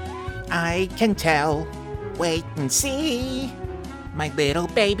tonight. I can tell, wait and see. My little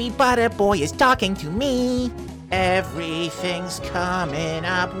baby butter boy is talking to me. Everything's coming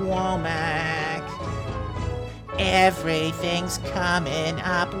up, Womack. Everything's coming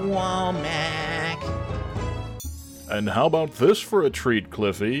up, Womack. And how about this for a treat,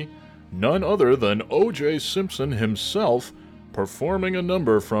 Cliffy? None other than O.J. Simpson himself performing a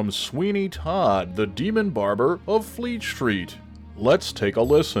number from Sweeney Todd, the Demon Barber of Fleet Street. Let's take a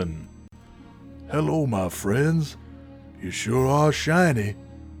listen. Hello, my friends. You sure are shiny.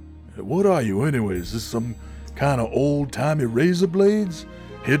 What are you anyway? Is this some kind of old-timey razor blades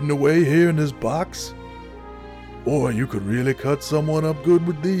hidden away here in this box? Boy, you could really cut someone up good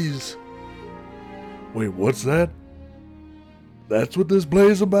with these. Wait, what's that? That's what this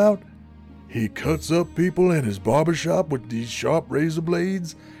play's about? He cuts up people in his barbershop with these sharp razor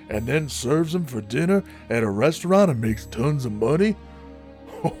blades and then serves them for dinner at a restaurant and makes tons of money?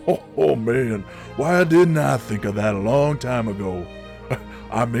 Oh, man, why didn't I think of that a long time ago?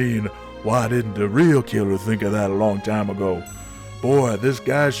 I mean, why didn't the real killer think of that a long time ago? Boy, this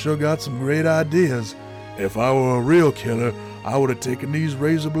guy sure got some great ideas. If I were a real killer, I would have taken these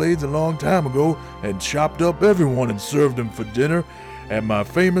razor blades a long time ago and chopped up everyone and served them for dinner at my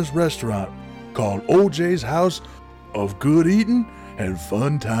famous restaurant called OJ's House of Good Eating and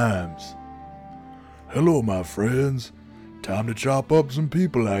Fun Times. Hello, my friends. Time to chop up some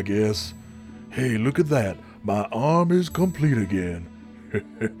people, I guess. Hey, look at that. My arm is complete again.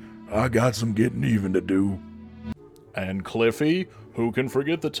 I got some getting even to do. And Cliffy, who can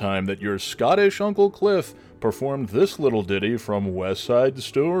forget the time that your Scottish Uncle Cliff performed this little ditty from West Side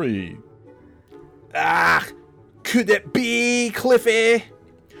Story? Ah, could it be Cliffy?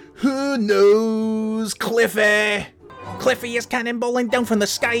 Who knows, Cliffy? Cliffy is cannonballing down from the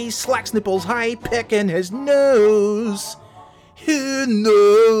sky, slacks nipples high, picking his nose. Who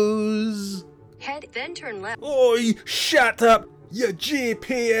knows? Head, then turn left. Oi, shut up, you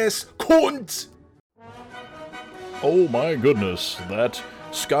GPS cunt! Oh my goodness, that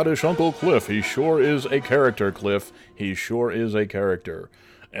Scottish Uncle Cliff, he sure is a character, Cliff. He sure is a character.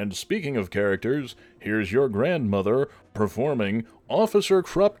 And speaking of characters, here's your grandmother performing Officer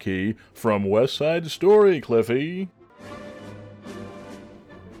Krupke from West Side Story, Cliffy.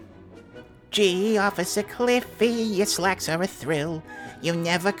 Gee, Officer Cliffy, your slacks are a thrill. You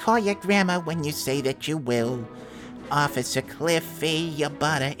never call your grandma when you say that you will. Officer Cliffy, your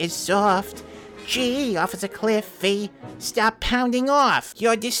butter is soft. Gee, Officer Cliffy, stop pounding off.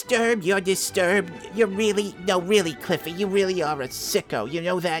 You're disturbed. You're really, no, really, Cliffy, you really are a sicko. You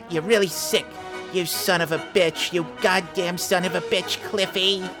know that? You're really sick. You son of a bitch. You goddamn son of a bitch,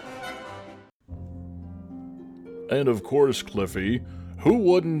 Cliffy. And of course, Cliffy, who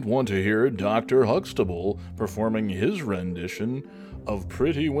wouldn't want to hear Dr. Huxtable performing his rendition of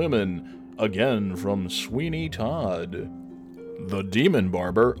Pretty Women, again from Sweeney Todd, the demon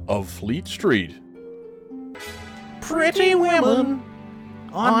barber of Fleet Street. Pretty women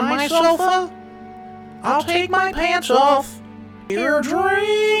on my sofa. I'll take my pants off. Here,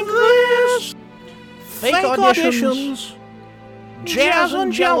 drink this. Fake auditions. Jazz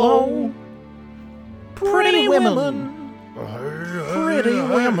and Jello. Pretty women. Pretty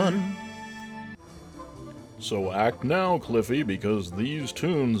women. So act now, Cliffy, because these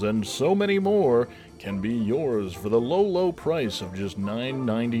tunes and so many more can be yours for the low, low price of just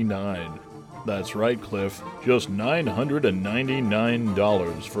 $9.99. That's right, Cliff, just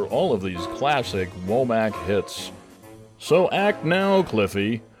 $999 for all of these classic Womack hits. So act now,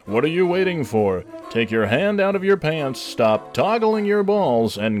 Cliffy. What are you waiting for? Take your hand out of your pants, stop toggling your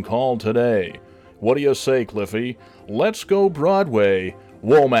balls, and call today. What do you say, Cliffy? Let's go Broadway,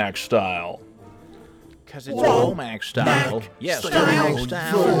 Womack style. Because it's Womack style. Yes, Womack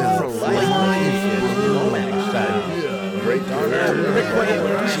style. For life. Womack style. Great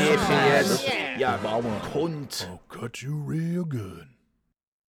GPS. Yeah, Kunt. I'll cut you real good.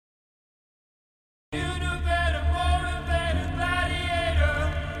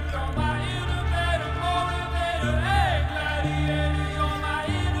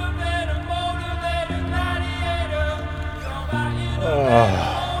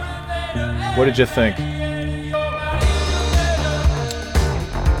 What did you think?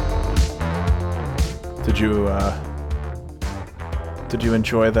 Did you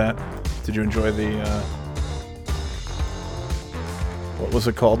enjoy that? Did you enjoy the what was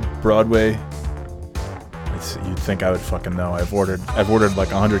it called? Broadway? You'd think I would fucking know. I've ordered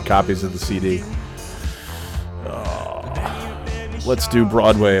like 100 copies of the CD. Let's do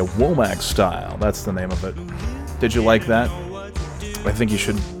Broadway Womack style. That's the name of it. Did you like that? I think you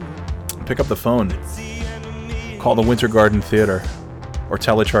should pick up the phone, call the Winter Garden Theater, or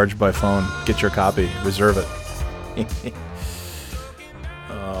telecharge by phone. Get your copy, reserve it.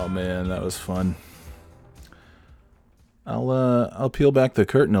 Oh man, that was fun. I'll peel back the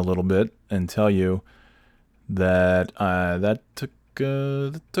curtain a little bit and tell you that that took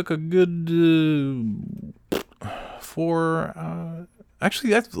a good 4.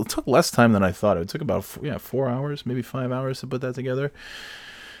 Actually, that took less time than I thought. It took about 4 hours, maybe 5 hours to put that together.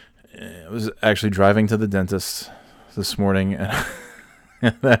 I was actually driving to the dentist this morning, and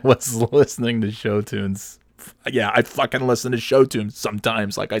I was listening to show tunes. Yeah, I fucking listen to show tunes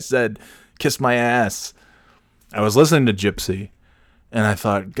sometimes. Like I said, kiss my ass. I was listening to Gypsy, and I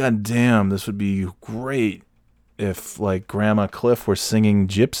thought, God damn, this would be great if, like, Grandma Cliff were singing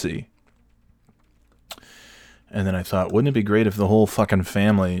Gypsy. And then I thought, wouldn't it be great if the whole fucking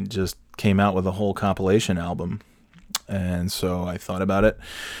family just came out with a whole compilation album? And so I thought about it,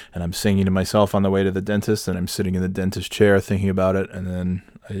 and I'm singing to myself on the way to the dentist, and I'm sitting in the dentist chair thinking about it, and then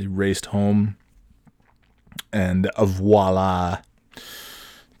I raced home, and voila,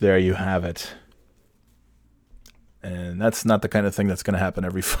 there you have it. And that's not the kind of thing that's going to happen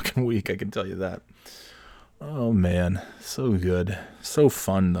every fucking week, I can tell you that. Oh, man, so good. So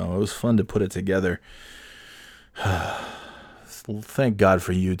fun, though. It was fun to put it together. Thank God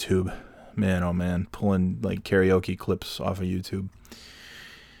for YouTube. Man, oh man, pulling like karaoke clips off of YouTube.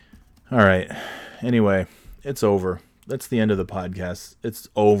 All right. Anyway, it's over. That's the end of the podcast. It's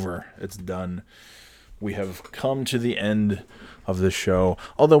over. It's done. We have come to the end of the show.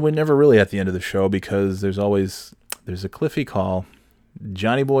 Although we're never really at the end of the show because there's a Cliffy call.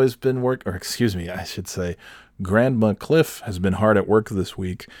 Johnny Boy's been Grandma Cliff has been hard at work this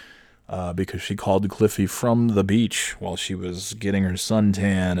week. Because she called Cliffy from the beach while she was getting her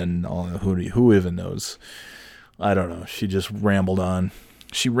suntan and all. Who even knows? I don't know. She just rambled on.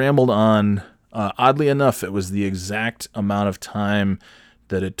 Oddly enough, it was the exact amount of time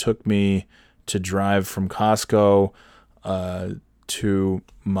that it took me to drive from Costco to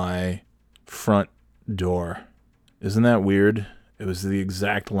my front door. Isn't that weird? It was the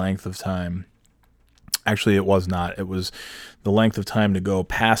exact length of time. Actually, it was not. It was the length of time to go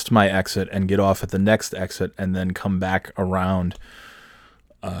past my exit and get off at the next exit and then come back around.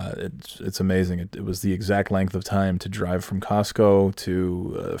 It's amazing. It was the exact length of time to drive from Costco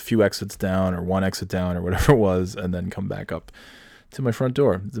to a few exits down or one exit down or whatever it was and then come back up to my front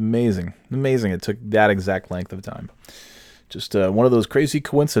door. It's amazing. Amazing. It took that exact length of time. Just one of those crazy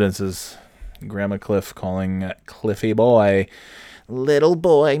coincidences. Grandma Cliff calling Cliffy boy. Little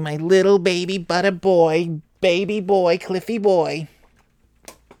boy, my little baby butter boy. Baby boy, Cliffy boy.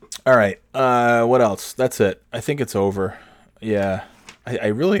 All right. What else? That's it. I think it's over. Yeah.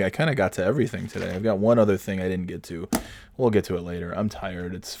 I kind of got to everything today. I've got one other thing I didn't get to. We'll get to it later. I'm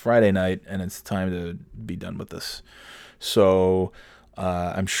tired. It's Friday night, and it's time to be done with this. So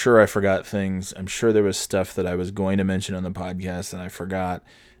I'm sure I forgot things. I'm sure there was stuff that I was going to mention on the podcast and I forgot.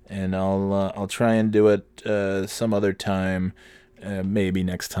 And I'll try and do it some other time. Maybe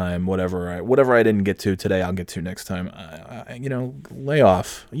next time, whatever I didn't get to today, I'll get to next time. Lay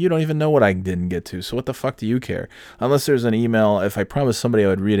off. You don't even know what I didn't get to, so what the fuck do you care? Unless there's an email. If I promised somebody I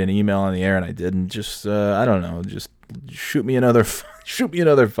would read an email on the air and I didn't, just I don't know, just shoot me another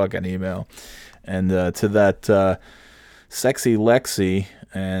fucking email. And to that sexy Lexi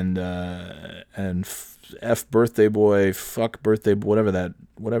and F birthday boy, fuck birthday, whatever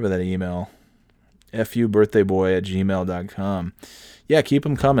that email. FUBirthdayBoy@gmail.com. Yeah, keep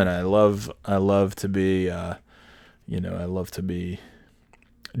them coming. I love to be, I love to be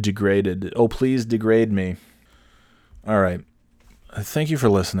degraded. Oh, please degrade me. All right. Thank you for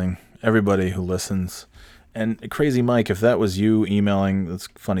listening, everybody who listens. And Crazy Mike, if that was you emailing, that's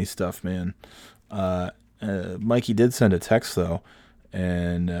funny stuff, man. Mikey did send a text, though,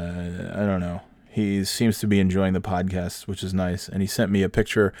 and I don't know. He seems to be enjoying the podcast, which is nice. And he sent me a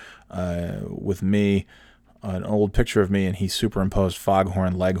picture with me, an old picture of me, and he superimposed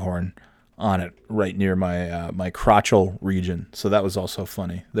Foghorn Leghorn on it right near my crotchal region. So that was also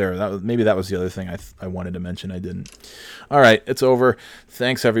funny. Maybe that was the other thing I wanted to mention. I didn't. All right, it's over.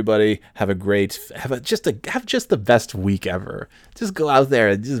 Thanks, everybody. Have just the best week ever. Just go out there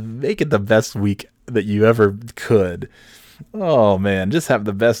and just make it the best week that you ever could. Oh man, just have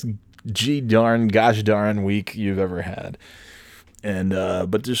the best gosh darn week you've ever had. And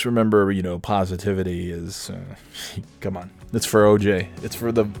but just remember, positivity is come on, it's for OJ, it's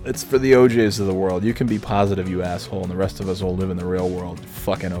for the OJs of the world. You can be positive, you asshole, and the rest of us will live in the real world.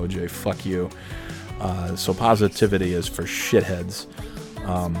 Fucking OJ, fuck you. So positivity is for shitheads.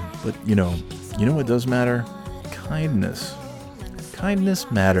 But you know what does matter? Kindness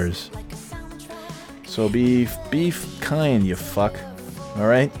matters. So be kind, you fuck. All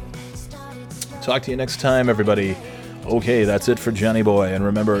right. Talk to you next time, everybody. Okay, that's it for Johnny Boy. And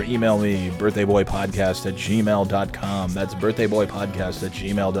remember, email me, birthdayboypodcast@gmail.com. That's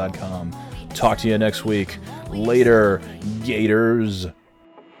birthdayboypodcast@gmail.com. Talk to you next week. Later, Gators.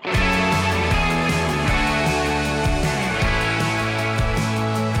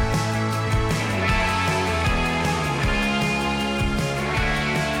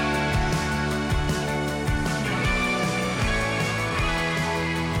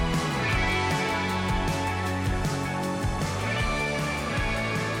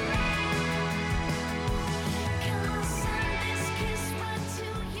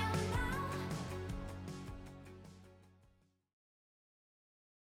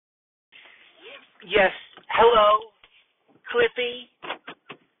 Yes, hello, Cliffy.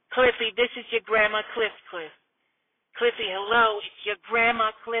 Cliffy, this is your grandma Cliff. Cliffy, hello, it's your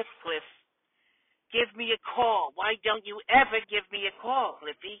grandma Cliff. Give me a call. Why don't you ever give me a call,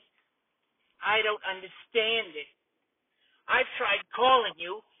 Cliffy? I don't understand it. I've tried calling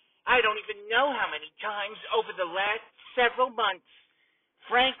you, I don't even know how many times over the last several months.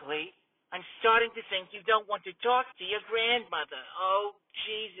 Frankly, I'm starting to think you don't want to talk to your grandmother. Oh,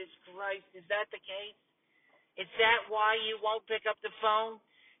 Jesus Christ, is that the case? Is that why you won't pick up the phone?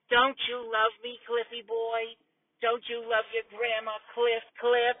 Don't you love me, Cliffy boy? Don't you love your grandma Cliff?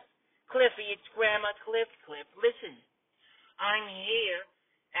 Cliffy, it's Grandma Cliff. Listen, I'm here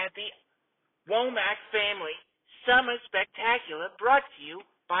at the Womack Family Summer Spectacular, brought to you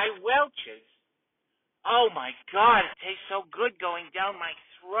by Welch's. Oh my God, it tastes so good going down my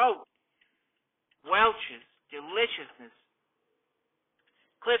throat. Welch's deliciousness.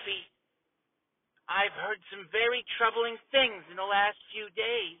 Cliffy, I've heard some very troubling things in the last few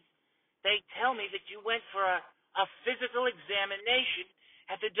days. They tell me that you went for a physical examination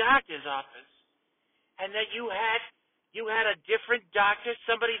at the doctor's office, and that you had a different doctor,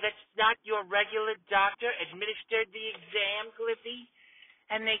 somebody that's not your regular doctor, administered the exam, Cliffy.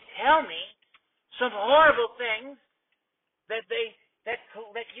 And they tell me some horrible things that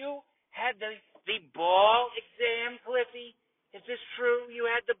you had the ball exam, Cliffy. Is this true? You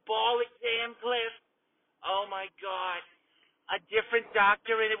had the ball exam, Cliff? Oh my God. A different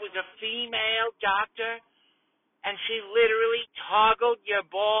doctor, and it was a female doctor, and she literally toggled your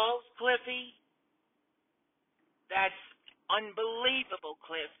balls, Cliffy? That's unbelievable,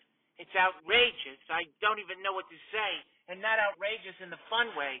 Cliff. It's outrageous. I don't even know what to say. And not outrageous in the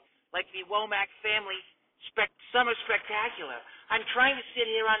fun way, like the Womack family summer spectacular. I'm trying to sit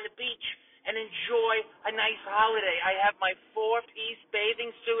here on the beach and enjoy a nice holiday. I have my 4-piece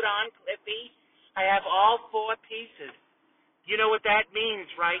bathing suit on, Cliffy. I have all 4 pieces. You know what that means,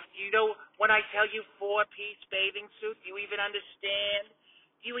 right? You know when I tell you 4-piece bathing suit, do you even understand?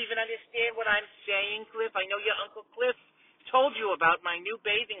 Do you even understand what I'm saying, Cliff? I know your Uncle Cliff told you about my new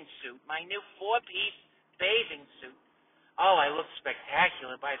bathing suit, my new 4-piece bathing suit. Oh, I look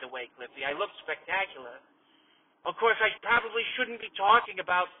spectacular, by the way, Cliffy. I look spectacular. Of course, I probably shouldn't be talking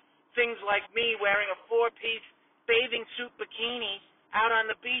about things like me wearing a 4-piece bathing suit bikini out on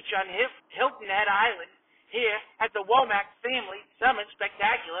the beach on Hilton Head Island here at the Womack Family Summer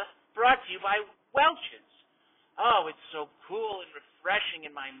Spectacular, brought to you by Welch's. Oh, it's so cool and refreshing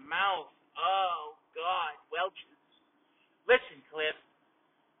in my mouth. Oh, God, Welch's. Listen, Cliff,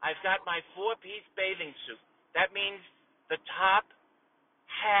 I've got my 4-piece bathing suit. That means the top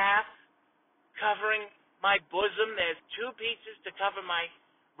half covering my bosom. There's 2 pieces to cover my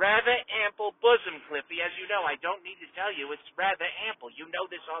rather ample bosom, Cliffy. As you know, I don't need to tell you it's rather ample. You know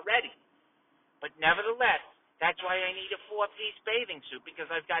this already. But nevertheless, that's why I need a 4-piece bathing suit, because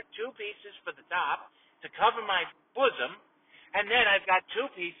I've got 2 pieces for the top to cover my bosom, and then I've got 2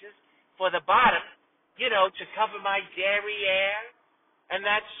 pieces for the bottom, to cover my derriere and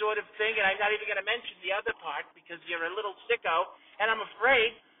that sort of thing. And I'm not even going to mention the other part because you're a little sicko, and I'm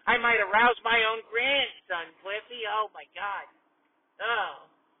afraid I might arouse my own grandson, Cliffy. Oh, my God. Oh,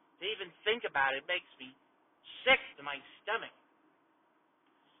 to even think about it makes me sick to my stomach.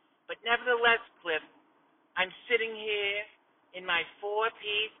 But nevertheless, Cliff, I'm sitting here in my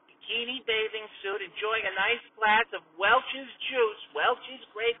 4-piece bikini bathing suit enjoying a nice glass of Welch's juice, Welch's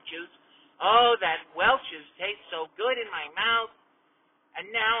grape juice. Oh, that Welch's tastes so good in my mouth. And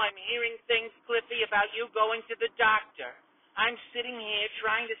now I'm hearing things, Cliffy, about you going to the doctor. I'm sitting here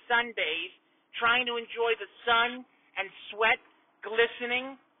trying to sunbathe, trying to enjoy the sun and sweat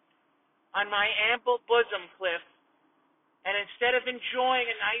glistening on my ample bosom, Cliff. And instead of enjoying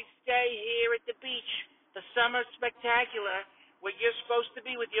a nice day here at the beach, the summer spectacular, where you're supposed to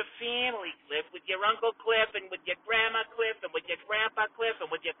be with your family, Cliff, with your Uncle Cliff and with your Grandma Cliff and with your Grandpa Cliff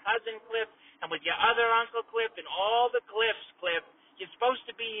and with your cousin Cliff and with your other Uncle Cliff and all the Cliffs, Cliff. You're supposed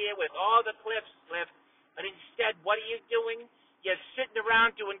to be here with all the Cliffs, Cliff. But instead, what are you doing? You're sitting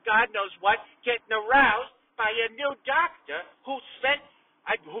around doing God knows what, getting aroused by a new doctor who spent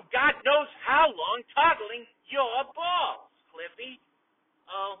who God knows how long toggling your balls, Cliffy.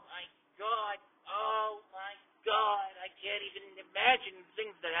 Oh, my God. Oh, my God. I can't even imagine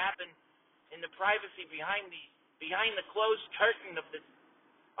things that happen in the privacy behind the closed curtain of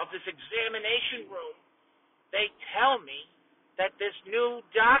this examination room. They tell me that this new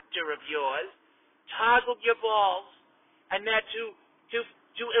doctor of yours toggled your balls, and that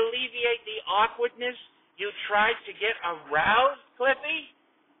to alleviate the awkwardness, you tried to get aroused, Cliffy?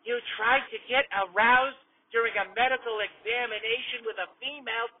 You tried to get aroused during a medical examination with a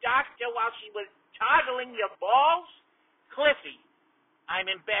female doctor while she was toggling your balls? Cliffy, I'm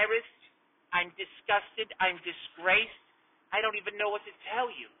embarrassed, I'm disgusted, I'm disgraced. I don't even know what to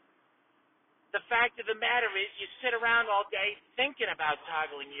tell you. The fact of the matter is, you sit around all day thinking about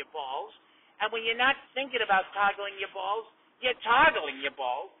toggling your balls, and when you're not thinking about toggling your balls, you're toggling your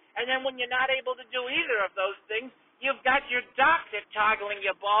balls, and then when you're not able to do either of those things, you've got your doctor toggling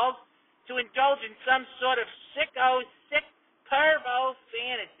your balls to indulge in some sort of sick pervo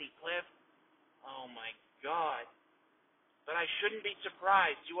fantasy, Cliff. Oh, my God. But I shouldn't be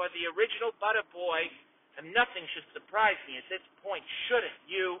surprised. You are the original butter boy, and nothing should surprise me at this point, should it?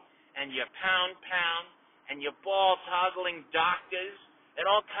 You and your pound and your ball-toggling doctors and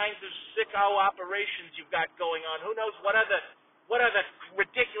all kinds of sicko operations you've got going on. Who knows what other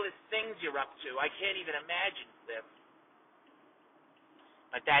ridiculous things you're up to? I can't even imagine, Cliff.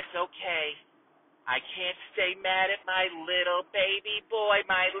 But that's okay. I can't stay mad at my little baby boy,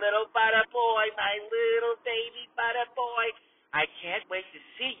 my little butter boy, my little baby butter boy. I can't wait to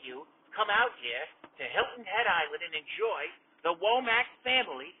see you come out here to Hilton Head Island and enjoy the Womack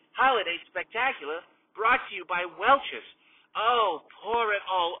Family Holiday Spectacular, brought to you by Welch's. Oh, pour it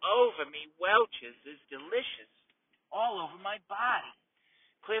all over me. Welch's is delicious. All over my body.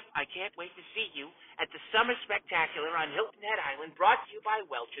 Cliff, I can't wait to see you at the Summer Spectacular on Hilton Head Island, brought to you by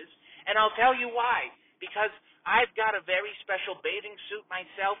Welch's. And I'll tell you why. Because I've got a very special bathing suit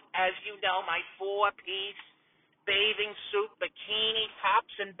myself. As you know, my 4-piece bathing suit, bikini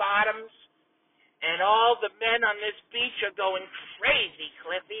tops and bottoms. And all the men on this beach are going crazy,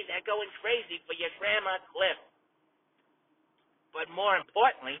 Cliffy. They're going crazy for your Grandma Cliff. But more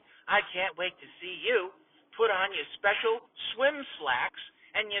importantly, I can't wait to see you put on your special swim slacks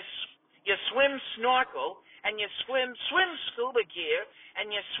and your swim snorkel and your swim scuba gear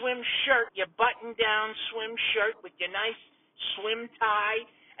and your swim shirt, your button-down swim shirt with your nice swim tie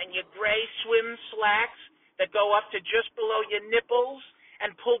and your gray swim slacks that go up to just below your nipples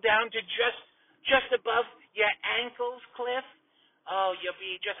and pull down to just above your ankles, Cliff. Oh, you'll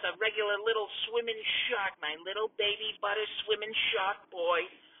be just a regular little swimming shark, my little baby butter swimming shark boy.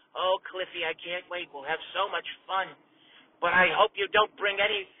 Oh, Cliffy, I can't wait. We'll have so much fun. But I hope you don't bring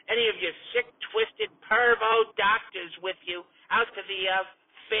any of your sick, twisted, pervo doctors with you out to the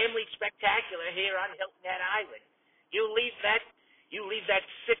family spectacular here on Hilton Head Island. You leave that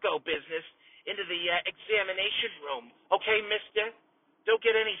sicko business into the examination room, okay, mister? Don't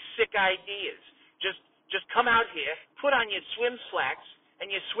get any sick ideas. Just come out here, put on your swim slacks and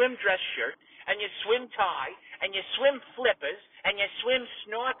your swim dress shirt and your swim tie and your swim flippers and your swim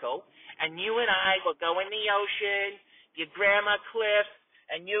snorkel, and you and I will go in the ocean. Your grandma Cliff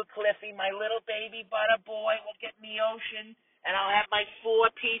and you, Cliffy, my little baby butter boy, will get in the ocean, and I'll have my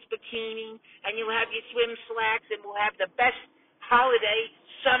 4-piece bikini, and you have your swim slacks, and we'll have the best holiday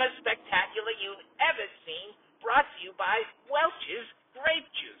summer spectacular you've ever seen, brought to you by Welch's Grape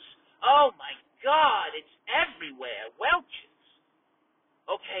Juice. Oh, my God, it's everywhere. Welch's.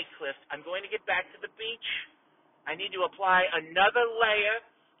 Okay, Cliff, I'm going to get back to the beach. I need to apply another layer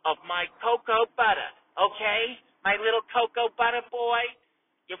of my cocoa butter, okay? My little cocoa butter boy.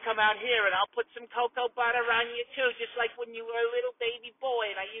 You come out here and I'll put some cocoa butter on you too, just like when you were a little baby boy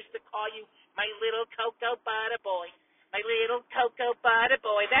and I used to call you my little cocoa butter boy. My little cocoa butter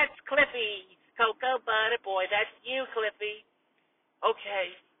boy. That's Cliffy. Cocoa butter boy. That's you, Cliffy. Okay,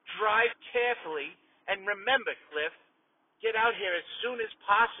 drive carefully, and remember, Cliff, get out here as soon as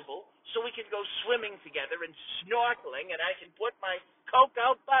possible so we can go swimming together and snorkeling, and I can put my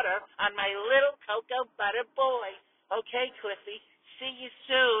cocoa butter on my little cocoa butter boy. Okay, Cliffy, see you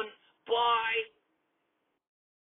soon.